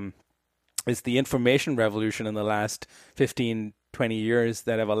the information revolution in the last 15, 20 years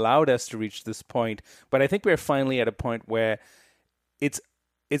that have allowed us to reach this point. But I think we're finally at a point where it's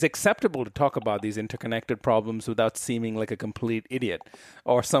acceptable to talk about these interconnected problems without seeming like a complete idiot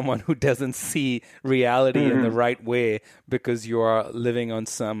or someone who doesn't see reality in the right way because you are living on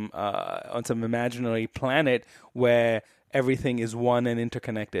some imaginary planet where everything is one and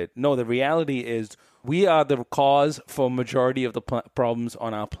interconnected. No, the reality is we are the cause for majority of the problems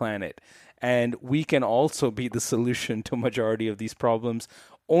on our planet. And we can also be the solution to majority of these problems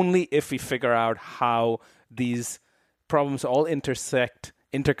only if we figure out how these problems all interconnect,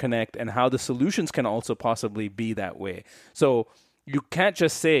 and how the solutions can also possibly be that way. So you can't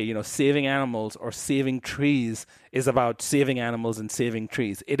just say, saving animals or saving trees is about saving animals and saving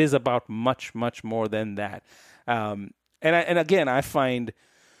trees. It is about much, much more than that. And again, I find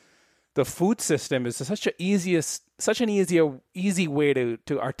the food system is such an easy way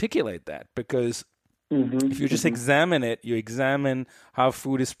to articulate that, because if you just examine it, you examine how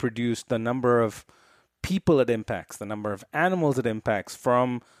food is produced, the number of people it impacts, the number of animals it impacts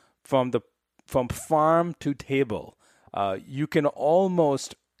from farm to table. You can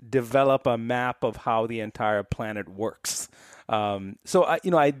almost develop a map of how the entire planet works.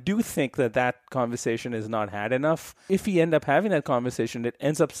 I do think that conversation is not had enough. If we end up having that conversation, it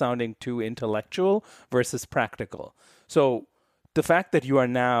ends up sounding too intellectual versus practical. So the fact that you are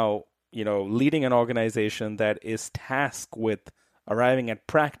now, leading an organization that is tasked with arriving at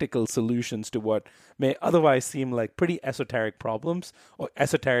practical solutions to what may otherwise seem like pretty esoteric problems or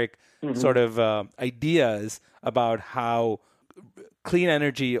esoteric sort of ideas about how clean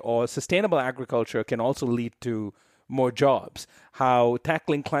energy or sustainable agriculture can also lead to more jobs, how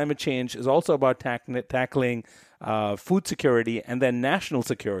tackling climate change is also about tackling food security and then national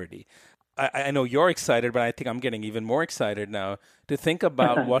security. I know you're excited, but I think I'm getting even more excited now to think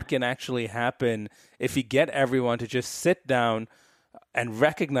about what can actually happen if we get everyone to just sit down and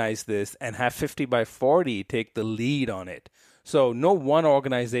recognize this and have 50 by 40 take the lead on it. So no one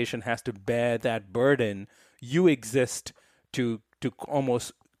organization has to bear that burden. You exist to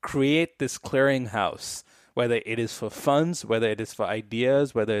almost create this clearinghouse, whether it is for funds, whether it is for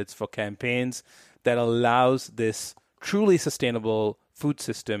ideas, whether it's for campaigns, that allows this truly sustainable food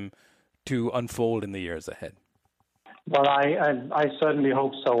system to unfold in the years ahead. Well, I certainly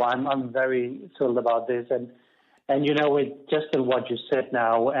hope so. I'm very thrilled about this, and it just in what you said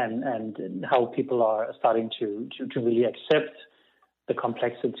now, and how people are starting to really accept the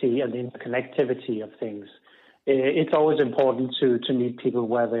complexity and the interconnectivity of things. It's always important to meet people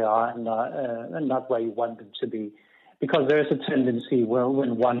where they are and not where you want them to be, because there is a tendency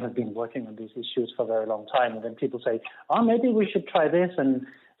when one has been working on these issues for a very long time, and then people say, "Oh, maybe we should try this," and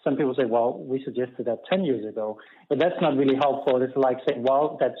some people say, "Well, we suggested that 10 years ago," but that's not really helpful. It's like saying,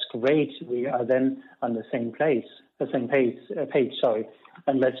 "Well, that's great. We are then on the same page, and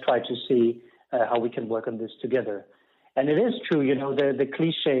let's try to see how we can work on this together." And it is true, the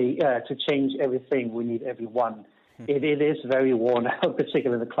cliche to change everything, we need everyone. It is very worn out,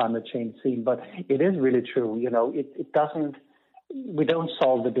 particularly in the climate change scene, but it is really true. We don't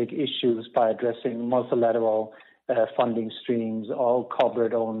solve the big issues by addressing multilateral funding streams or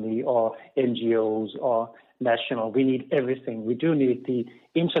corporate only or NGOs or national. We need everything. We do need the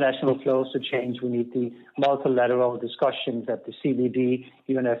international flows to change. We need the multilateral discussions at the CBD,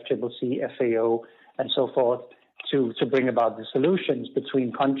 UNFCCC, FAO, and so forth to bring about the solutions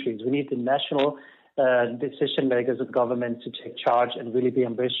between countries. We need the national decision makers of government to take charge and really be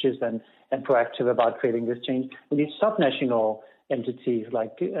ambitious and proactive about creating this change. We need subnational entities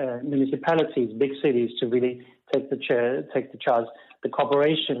like municipalities, big cities to really take the charge, the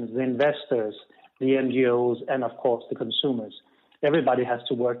corporations, the investors, the NGOs, and of course the consumers. Everybody has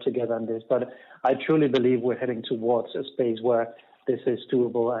to work together on this, but I truly believe we're heading towards a space where this is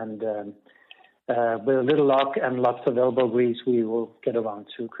doable, and with a little luck and lots of elbow grease, we will get around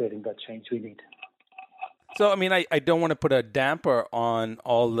to creating that change we need. So, I don't want to put a damper on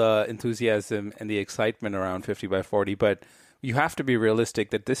all the enthusiasm and the excitement around 50 by 40, but you have to be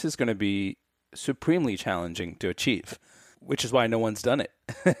realistic that this is going to be supremely challenging to achieve, which is why no one's done it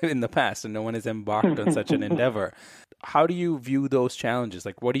in the past and no one has embarked on such an endeavor. How do you view those challenges?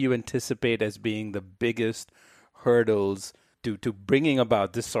 Like, what do you anticipate as being the biggest hurdles to bringing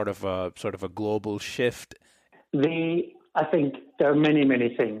about this sort of a global shift? I think there are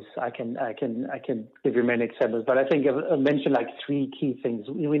many things. I can give you many examples, but I think I'll mention like three key things.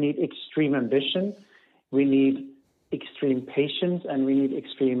 We need extreme ambition, we need extreme patience, and we need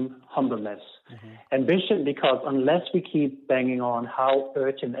extreme humbleness. Ambition, because unless we keep banging on how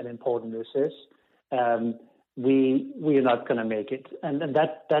urgent and important this is, we are not going to make it. And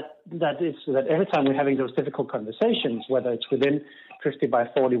that is that every time we're having those difficult conversations, whether it's within 50 by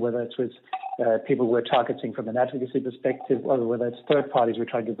 40, whether it's with people we're targeting from an advocacy perspective, or whether it's third parties we're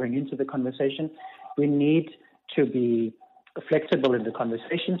trying to bring into the conversation, we need to be flexible in the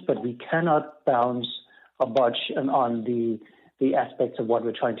conversations, but we cannot bounce or budge on the aspects of what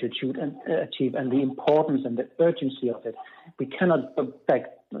we're trying to achieve and the importance and the urgency of it. We cannot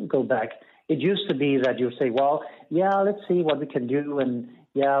go back. It used to be that you say, well, yeah, let's see what we can do, and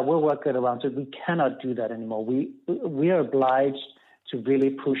yeah, we'll work it around. So we cannot do that anymore. We are obliged to really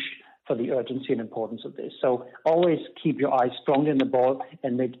push for the urgency and importance of this. So always keep your eyes strong in the ball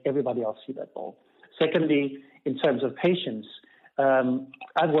and make everybody else see that ball. Secondly, in terms of patience,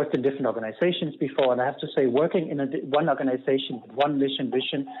 I've worked in different organizations before, and I have to say working in one organization with one mission,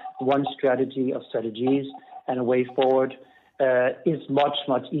 vision, one strategy or strategies and a way forward is much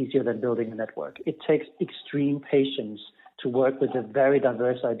easier than building a network. It takes extreme patience to work with the very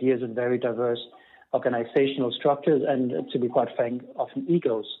diverse ideas and very diverse organizational structures, and to be quite frank, often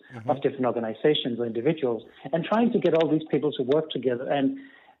egos of different organizations or individuals, and trying to get all these people to work together. And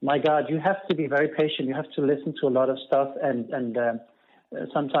my God, you have to be very patient. You have to listen to a lot of stuff and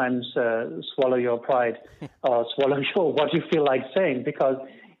sometimes swallow your pride or swallow what you feel like saying, because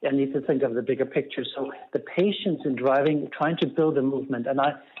I need to think of the bigger picture. So the patience in trying to build a movement, and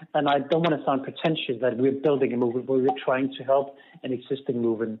I don't want to sound pretentious that we're building a movement, but we're trying to help an existing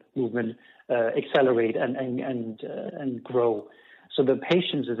movement accelerate and grow. So the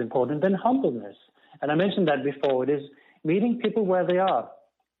patience is important. Then humbleness, and I mentioned that before. It is meeting people where they are.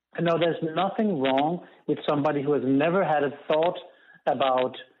 No, there's nothing wrong with somebody who has never had a thought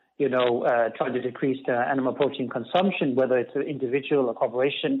about, trying to decrease their animal protein consumption, whether it's an individual, a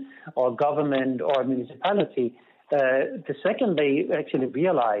corporation, or government, or a municipality. The second they actually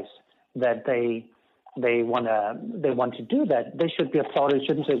realize that they want to do that, they should be applauded.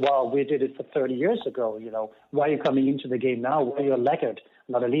 Shouldn't say, "Wow, we did it for 30 years ago. Why are you coming into the game now? Why are you a laggard,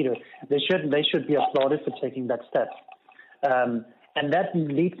 not a leader?" They should be applauded for taking that step. And that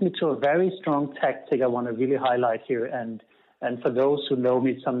leads me to a very strong tactic I want to really highlight here. And for those who know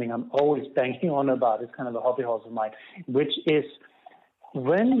me, it's something I'm always banging on about. It's kind of a hobby horse of mine, which is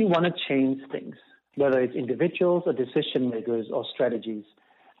when you want to change things, whether it's individuals or decision makers or strategies,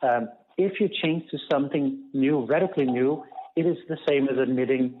 if you change to something new, radically new, it is the same as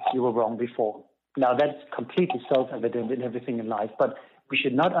admitting you were wrong before. Now, that's completely self-evident in everything in life, but we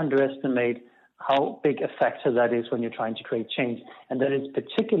should not underestimate how big a factor that is when you're trying to create change. And that is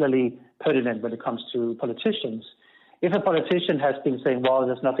particularly pertinent when it comes to politicians. If a politician has been saying, well,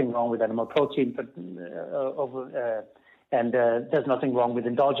 there's nothing wrong with animal protein, and there's nothing wrong with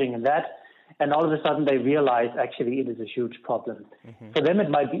indulging in that, and all of a sudden they realize actually it is a huge problem. Mm-hmm. For them, it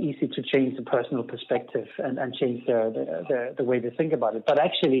might be easy to change the personal perspective and change the way they think about it. But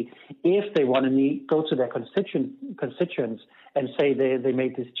actually, if they want to go to their constituents and say they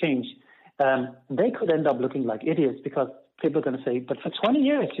made this change, they could end up looking like idiots, because people are going to say, but for 20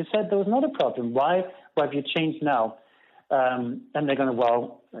 years, you said there was not a problem. Why have you changed now? And they're going to,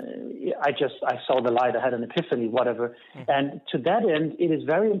 I saw the light, I had an epiphany, whatever. Mm-hmm. And to that end, it is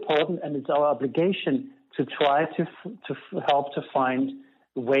very important, and it's our obligation to try to help to find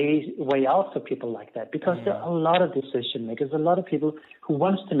way out for people like that, because there are a lot of decision makers, a lot of people who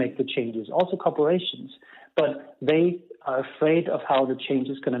wants to make the changes, also corporations, but they are afraid of how the change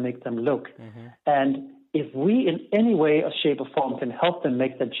is going to make them look. Mm-hmm. And if we in any way or shape or form can help them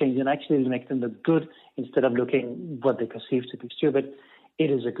make that change and actually make them look good instead of looking what they perceive to be stupid, it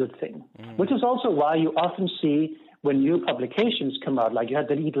is a good thing. Mm-hmm. Which is also why you often see when new publications come out, like you had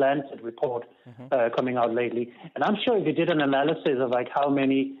the Eat Lancet report coming out lately. And I'm sure if you did an analysis of like how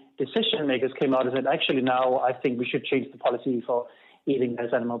many decision makers came out and said, actually now I think we should change the policy for eating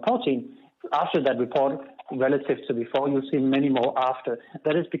less animal protein, after that report, relative to before, you'll see many more after.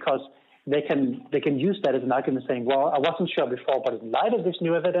 That is because they can use that as an argument saying, well, I wasn't sure before, but in light of this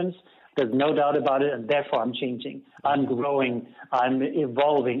new evidence, there's no doubt about it, and therefore I'm changing. I'm growing, I'm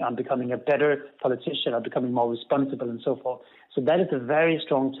evolving, I'm becoming a better politician, I'm becoming more responsible, and so forth. So that is a very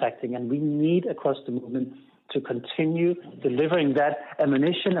strong tactic, and we need across the movement to continue delivering that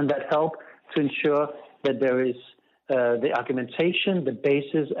ammunition and that help to ensure that there is the argumentation, the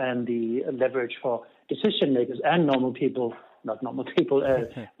basis, and the leverage for decision makers and normal people, not normal people,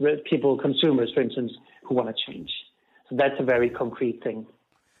 people, consumers, for instance, who want to change. So that's a very concrete thing.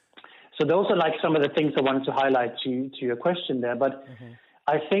 So those are like some of the things I wanted to highlight to your question there. But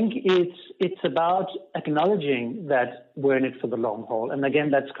I think it's about acknowledging that we're in it for the long haul. And again,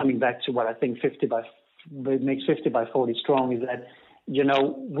 that's coming back to what I think makes 50 by 40 strong, is that,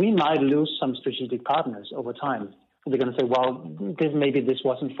 we might lose some strategic partners over time. They're going to say, well, maybe this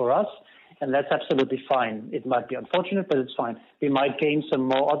wasn't for us, and that's absolutely fine. It might be unfortunate, but it's fine. We might gain some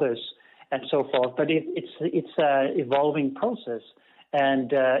more others and so forth. But it's an evolving process.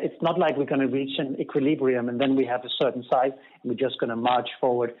 And it's not like we're going to reach an equilibrium and then we have a certain size and we're just going to march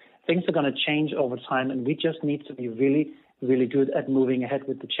forward. Things are going to change over time, and we just need to be really, really good at moving ahead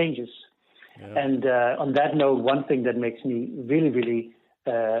with the changes. Yeah. And on that note, one thing that makes me really, really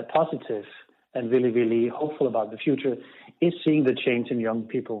positive and really, really hopeful about the future is seeing the change in young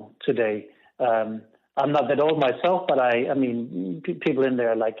people today. I'm not that old myself, but I mean, people in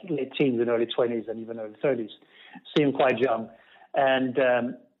their like late teens and early 20s and even early 30s seem quite young. And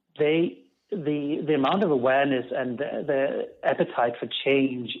the amount of awareness and the appetite for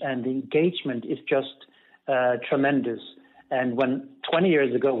change and the engagement is just tremendous. And 20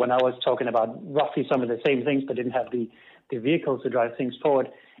 years ago, when I was talking about roughly some of the same things but didn't have the vehicles to drive things forward,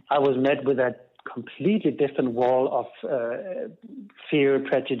 I was met with a completely different wall of fear,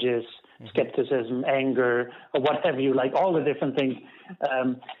 prejudice, skepticism, anger, or what have you, like all the different things.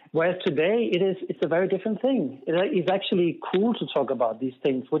 Whereas today it's a very different thing. It's actually cool to talk about these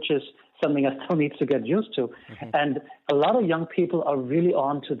things, which is something I still need to get used to. And a lot of young people are really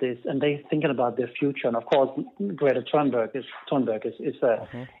on to this, and they're thinking about their future. And of course, Greta Thunberg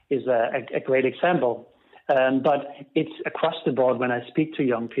is a great example. But it's across the board. When I speak to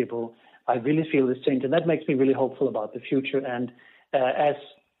young people, I really feel this change, and that makes me really hopeful about the future. And as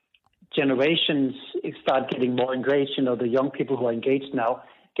generations start getting more engaged, the young people who are engaged now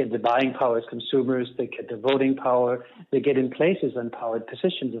get the buying power as consumers, they get the voting power, they get in places and power,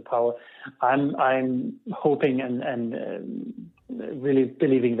 positions of power. I'm hoping and really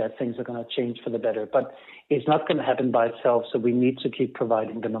believing that things are going to change for the better, but it's not going to happen by itself. So we need to keep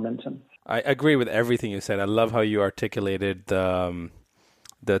providing the momentum. I agree with everything you said. I love how you articulated the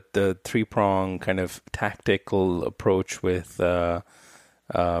three-prong kind of tactical approach with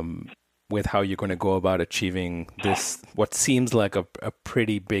how you're going to go about achieving this, what seems like a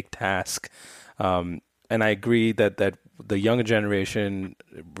pretty big task. And I agree that the younger generation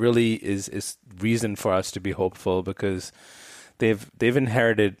really is reason for us to be hopeful, because they've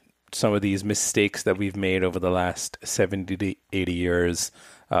inherited some of these mistakes that we've made over the last 70 to 80 years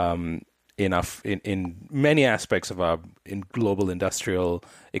in many aspects of our global industrial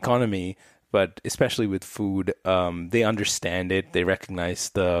economy, but especially with food. They understand it. They recognize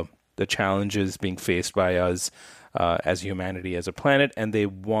the challenges being faced by us as humanity, as a planet, and they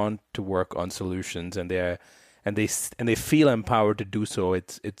want to work on solutions, and they feel empowered to do so.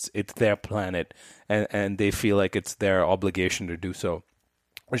 It's their planet, and they feel like it's their obligation to do so,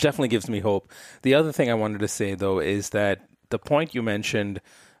 which definitely gives me hope. The other thing I wanted to say, though, is that the point you mentioned,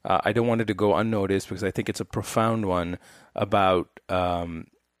 I don't want it to go unnoticed, because I think it's a profound one about.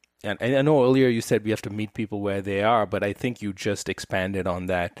 And I know earlier you said we have to meet people where they are, but I think you just expanded on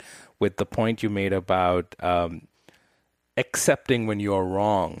that with the point you made about accepting when you're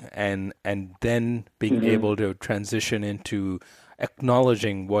wrong, and then being able to transition into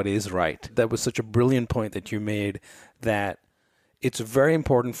acknowledging what is right. That was such a brilliant point that you made, that it's very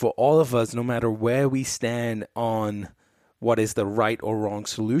important for all of us, no matter where we stand on what is the right or wrong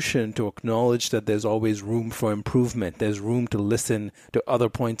solution, to acknowledge that there's always room for improvement. There's room to listen to other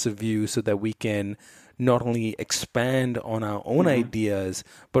points of view, so that we can not only expand on our own ideas,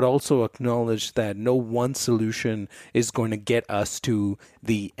 but also acknowledge that no one solution is going to get us to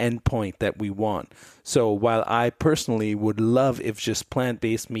the end point that we want. So while I personally would love if just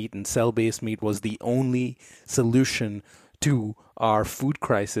plant-based meat and cell-based meat was the only solution to our food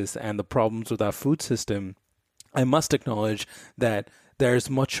crisis and the problems with our food system, I must acknowledge that there's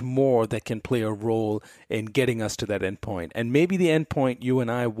much more that can play a role in getting us to that endpoint. And maybe the endpoint you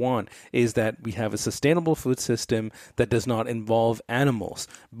and I want is that we have a sustainable food system that does not involve animals.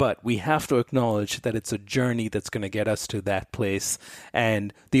 But we have to acknowledge that it's a journey that's going to get us to that place.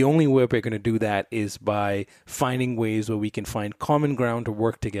 And the only way we're going to do that is by finding ways where we can find common ground to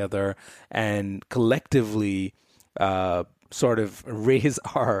work together and collectively sort of raise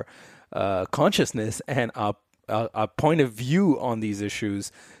our consciousness and our point of view on these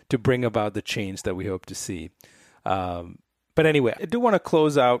issues to bring about the change that we hope to see. But anyway, I do want to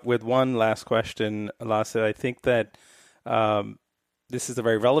close out with one last question, Lasse. I think that this is a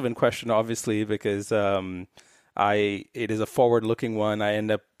very relevant question, obviously, because it is a forward-looking one.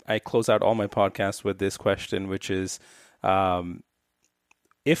 I close out all my podcasts with this question, which is,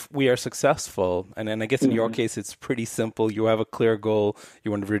 if we are successful, and I guess in your case, it's pretty simple. You have a clear goal. You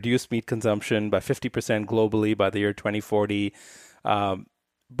want to reduce meat consumption by 50% globally by the year 2040.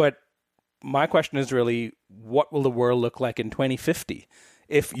 But my question is really, what will the world look like in 2050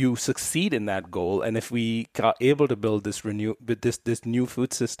 if you succeed in that goal? And if we are able to build this new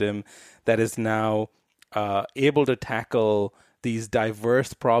food system that is now able to tackle these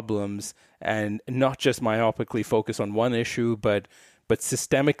diverse problems and not just myopically focus on one issue, but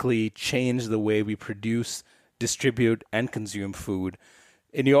systemically change the way we produce, distribute, and consume food.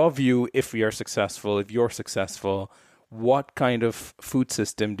 In your view, if you're successful, what kind of food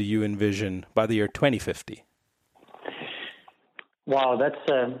system do you envision by the year 2050? Wow,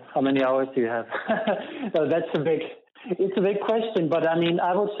 that's how many hours do you have? So it's a big question, but I mean,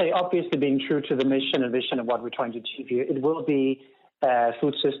 I would say obviously being true to the mission and vision of what we're trying to achieve here, it will be a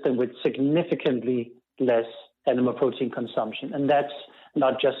food system with significantly less animal protein consumption, and that's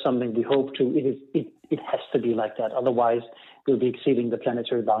not just something we hope to. It has to be like that. Otherwise, we'll be exceeding the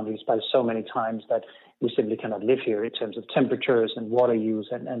planetary boundaries by so many times that we simply cannot live here in terms of temperatures and water use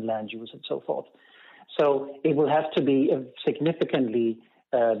and land use and so forth. So it will have to be significantly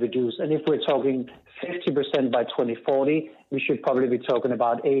reduced. And if we're talking 50% by 2040, we should probably be talking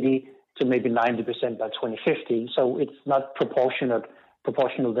about 80 to maybe 90% by 2050. So it's not proportional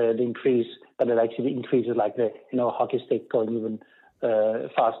the increase, but it actually increases like the hockey stick going even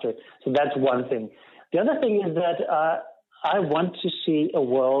faster. So that's one thing. The other thing is that I want to see a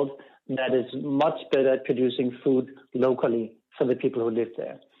world that is much better at producing food locally for the people who live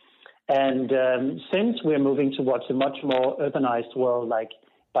there. And since we're moving towards a much more urbanized world, like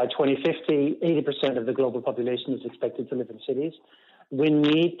by 2050, 80% of the global population is expected to live in cities, we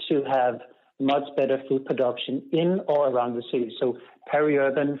need to have much better food production in or around the city. So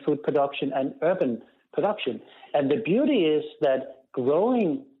peri-urban food production and urban production. And the beauty is that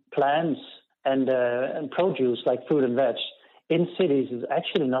growing plants and produce like fruit and veg in cities is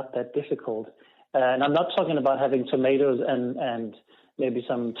actually not that difficult. And I'm not talking about having tomatoes and maybe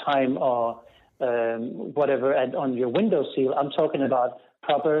some thyme or whatever on your windowsill. I'm talking about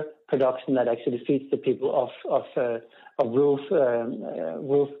proper production that actually feeds the people of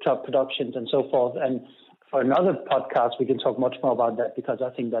rooftop productions and so forth. And for another podcast, we can talk much more about that, because I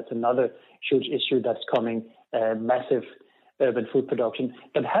think that's another huge issue that's coming, massive urban food production.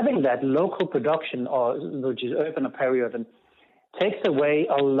 But having that local production, or which is urban or peri-urban, takes away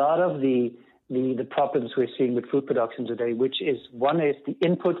a lot of the problems we're seeing with food production today, which is, one is the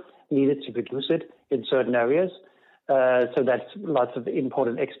input needed to produce it in certain areas. So that's lots of import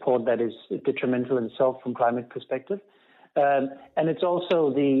and export that is detrimental in itself from climate perspective. And it's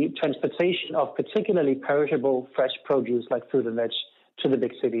also the transportation of particularly perishable fresh produce like fruit and veg to the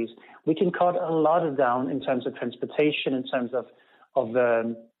big cities. We can cut a lot of down in terms of transportation, in terms of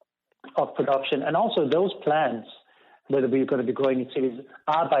production, and also those plants, whether we're going to be growing in cities,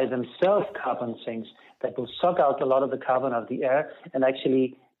 are by themselves carbon sinks that will suck out a lot of the carbon out of the air and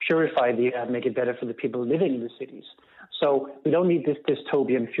actually purify the air, make it better for the people living in the cities. So we don't need this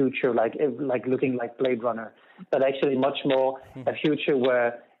dystopian future like looking like Blade Runner, but actually much more a future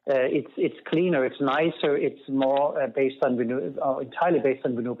where it's cleaner, it's nicer, it's more based on entirely based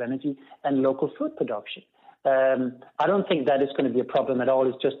on renewable energy and local food production. I don't think that is going to be a problem at all.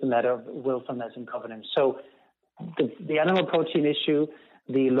 It's just a matter of willfulness and governance. So the animal protein issue,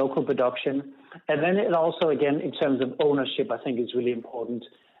 the local production, and then it also, again, in terms of ownership, I think is really important.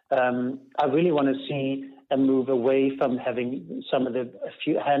 I really want to see a move away from having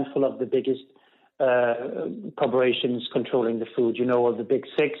a handful of the biggest corporations controlling the food, or the big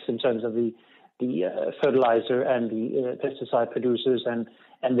six in terms of the fertilizer and the pesticide producers and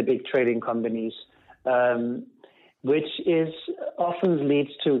the big trading companies, which often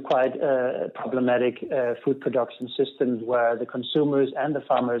leads to quite problematic food production systems where the consumers and the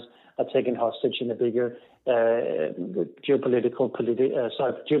farmers are taken hostage in a bigger geopolitical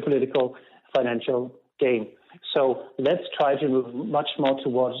financial game. So let's try to move much more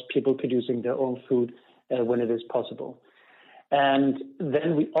towards people producing their own food when it is possible. And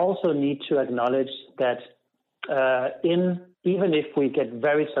then we also need to acknowledge that even if we get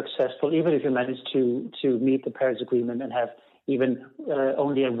very successful, even if we manage to meet the Paris Agreement and have even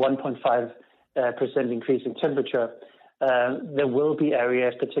only a 1.5% increase in temperature, there will be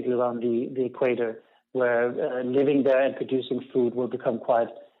areas, particularly around the equator, where living there and producing food will become quite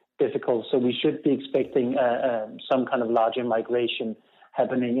difficult. So we should be expecting some kind of larger migration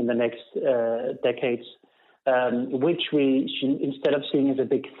happening in the next decades, which we should, instead of seeing as a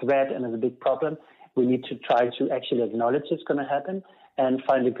big threat and as a big problem, we need to try to actually acknowledge it's going to happen and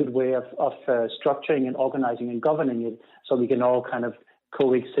find a good way of structuring and organizing and governing it so we can all kind of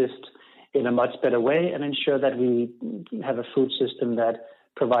coexist in a much better way and ensure that we have a food system that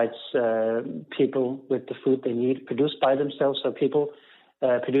provides people with the food they need produced by themselves, so people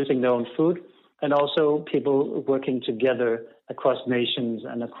producing their own food, and also people working together across nations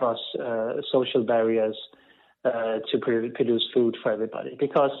and across social barriers to produce food for everybody.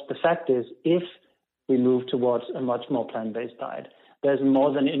 Because the fact is, if we move towards a much more plant-based diet, there's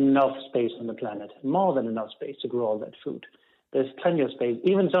more than enough space on the planet, more than enough space to grow all that food. There's plenty of space,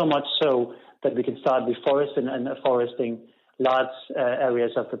 even so much so that we can start reforesting and afforesting large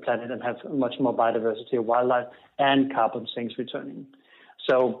areas of the planet and have much more biodiversity of wildlife and carbon sinks returning.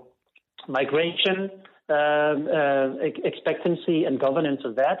 So migration, expectancy and governance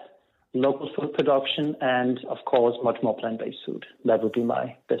of that, local food production, and of course, much more plant-based food. That would be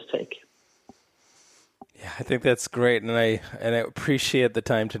my best take. Yeah, I think that's great, and I appreciate the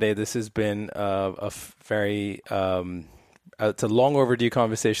time today. This has been a very it's a long overdue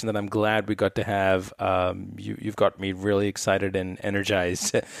conversation that I'm glad we got to have. You've got me really excited and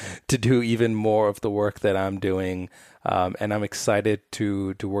energized to do even more of the work that I'm doing, and I'm excited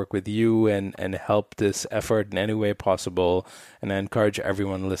to work with you and help this effort in any way possible. And I encourage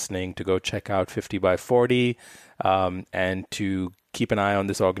everyone listening to go check out 50 by 40 and to keep an eye on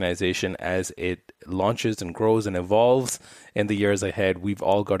this organization as it launches and grows and evolves in the years ahead. We've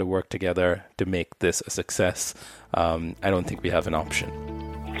all got to work together to make this a success. I don't think we have an option.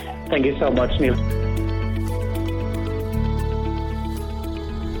 Thank you so much, Neil.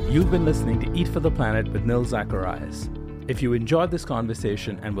 You've been listening to Eat for the Planet with Nil Zacharias. If you enjoyed this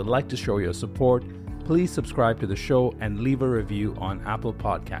conversation and would like to show your support, please subscribe to the show and leave a review on Apple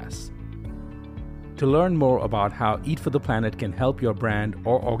Podcasts. To learn more about how Eat for the Planet can help your brand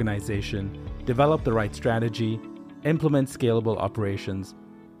or organization develop the right strategy, implement scalable operations,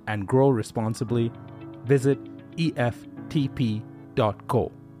 and grow responsibly, visit EFTP.co.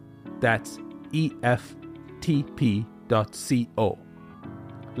 That's EFTP.co.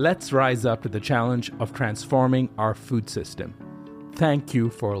 Let's rise up to the challenge of transforming our food system. Thank you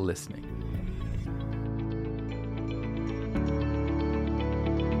for listening.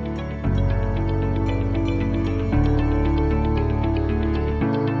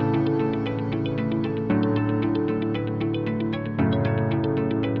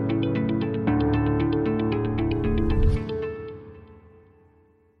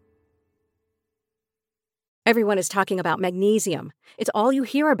 Everyone is talking about magnesium. It's all you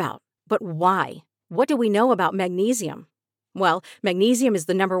hear about. But why? What do we know about magnesium? Well, magnesium is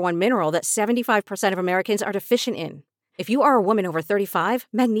the number one mineral that 75% of Americans are deficient in. If you are a woman over 35,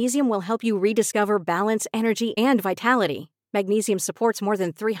 magnesium will help you rediscover balance, energy, and vitality. Magnesium supports more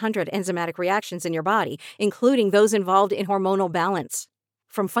than 300 enzymatic reactions in your body, including those involved in hormonal balance.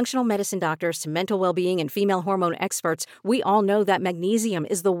 From functional medicine doctors to mental well-being and female hormone experts, we all know that magnesium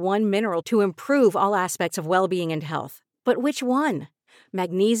is the one mineral to improve all aspects of well-being and health. But which one?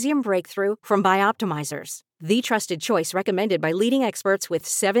 Magnesium Breakthrough from Bioptimizers, the trusted choice recommended by leading experts with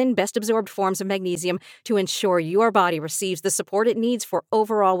 7 best-absorbed forms of magnesium to ensure your body receives the support it needs for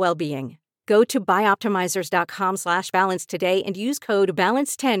overall well-being. Go to bioptimizers.com/balance today and use code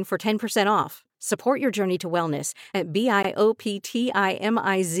BALANCE10 for 10% off. Support your journey to wellness at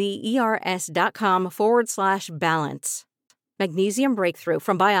bioptimizers.com/balance. Magnesium Breakthrough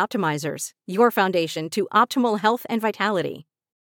from Bioptimizers, your foundation to optimal health and vitality.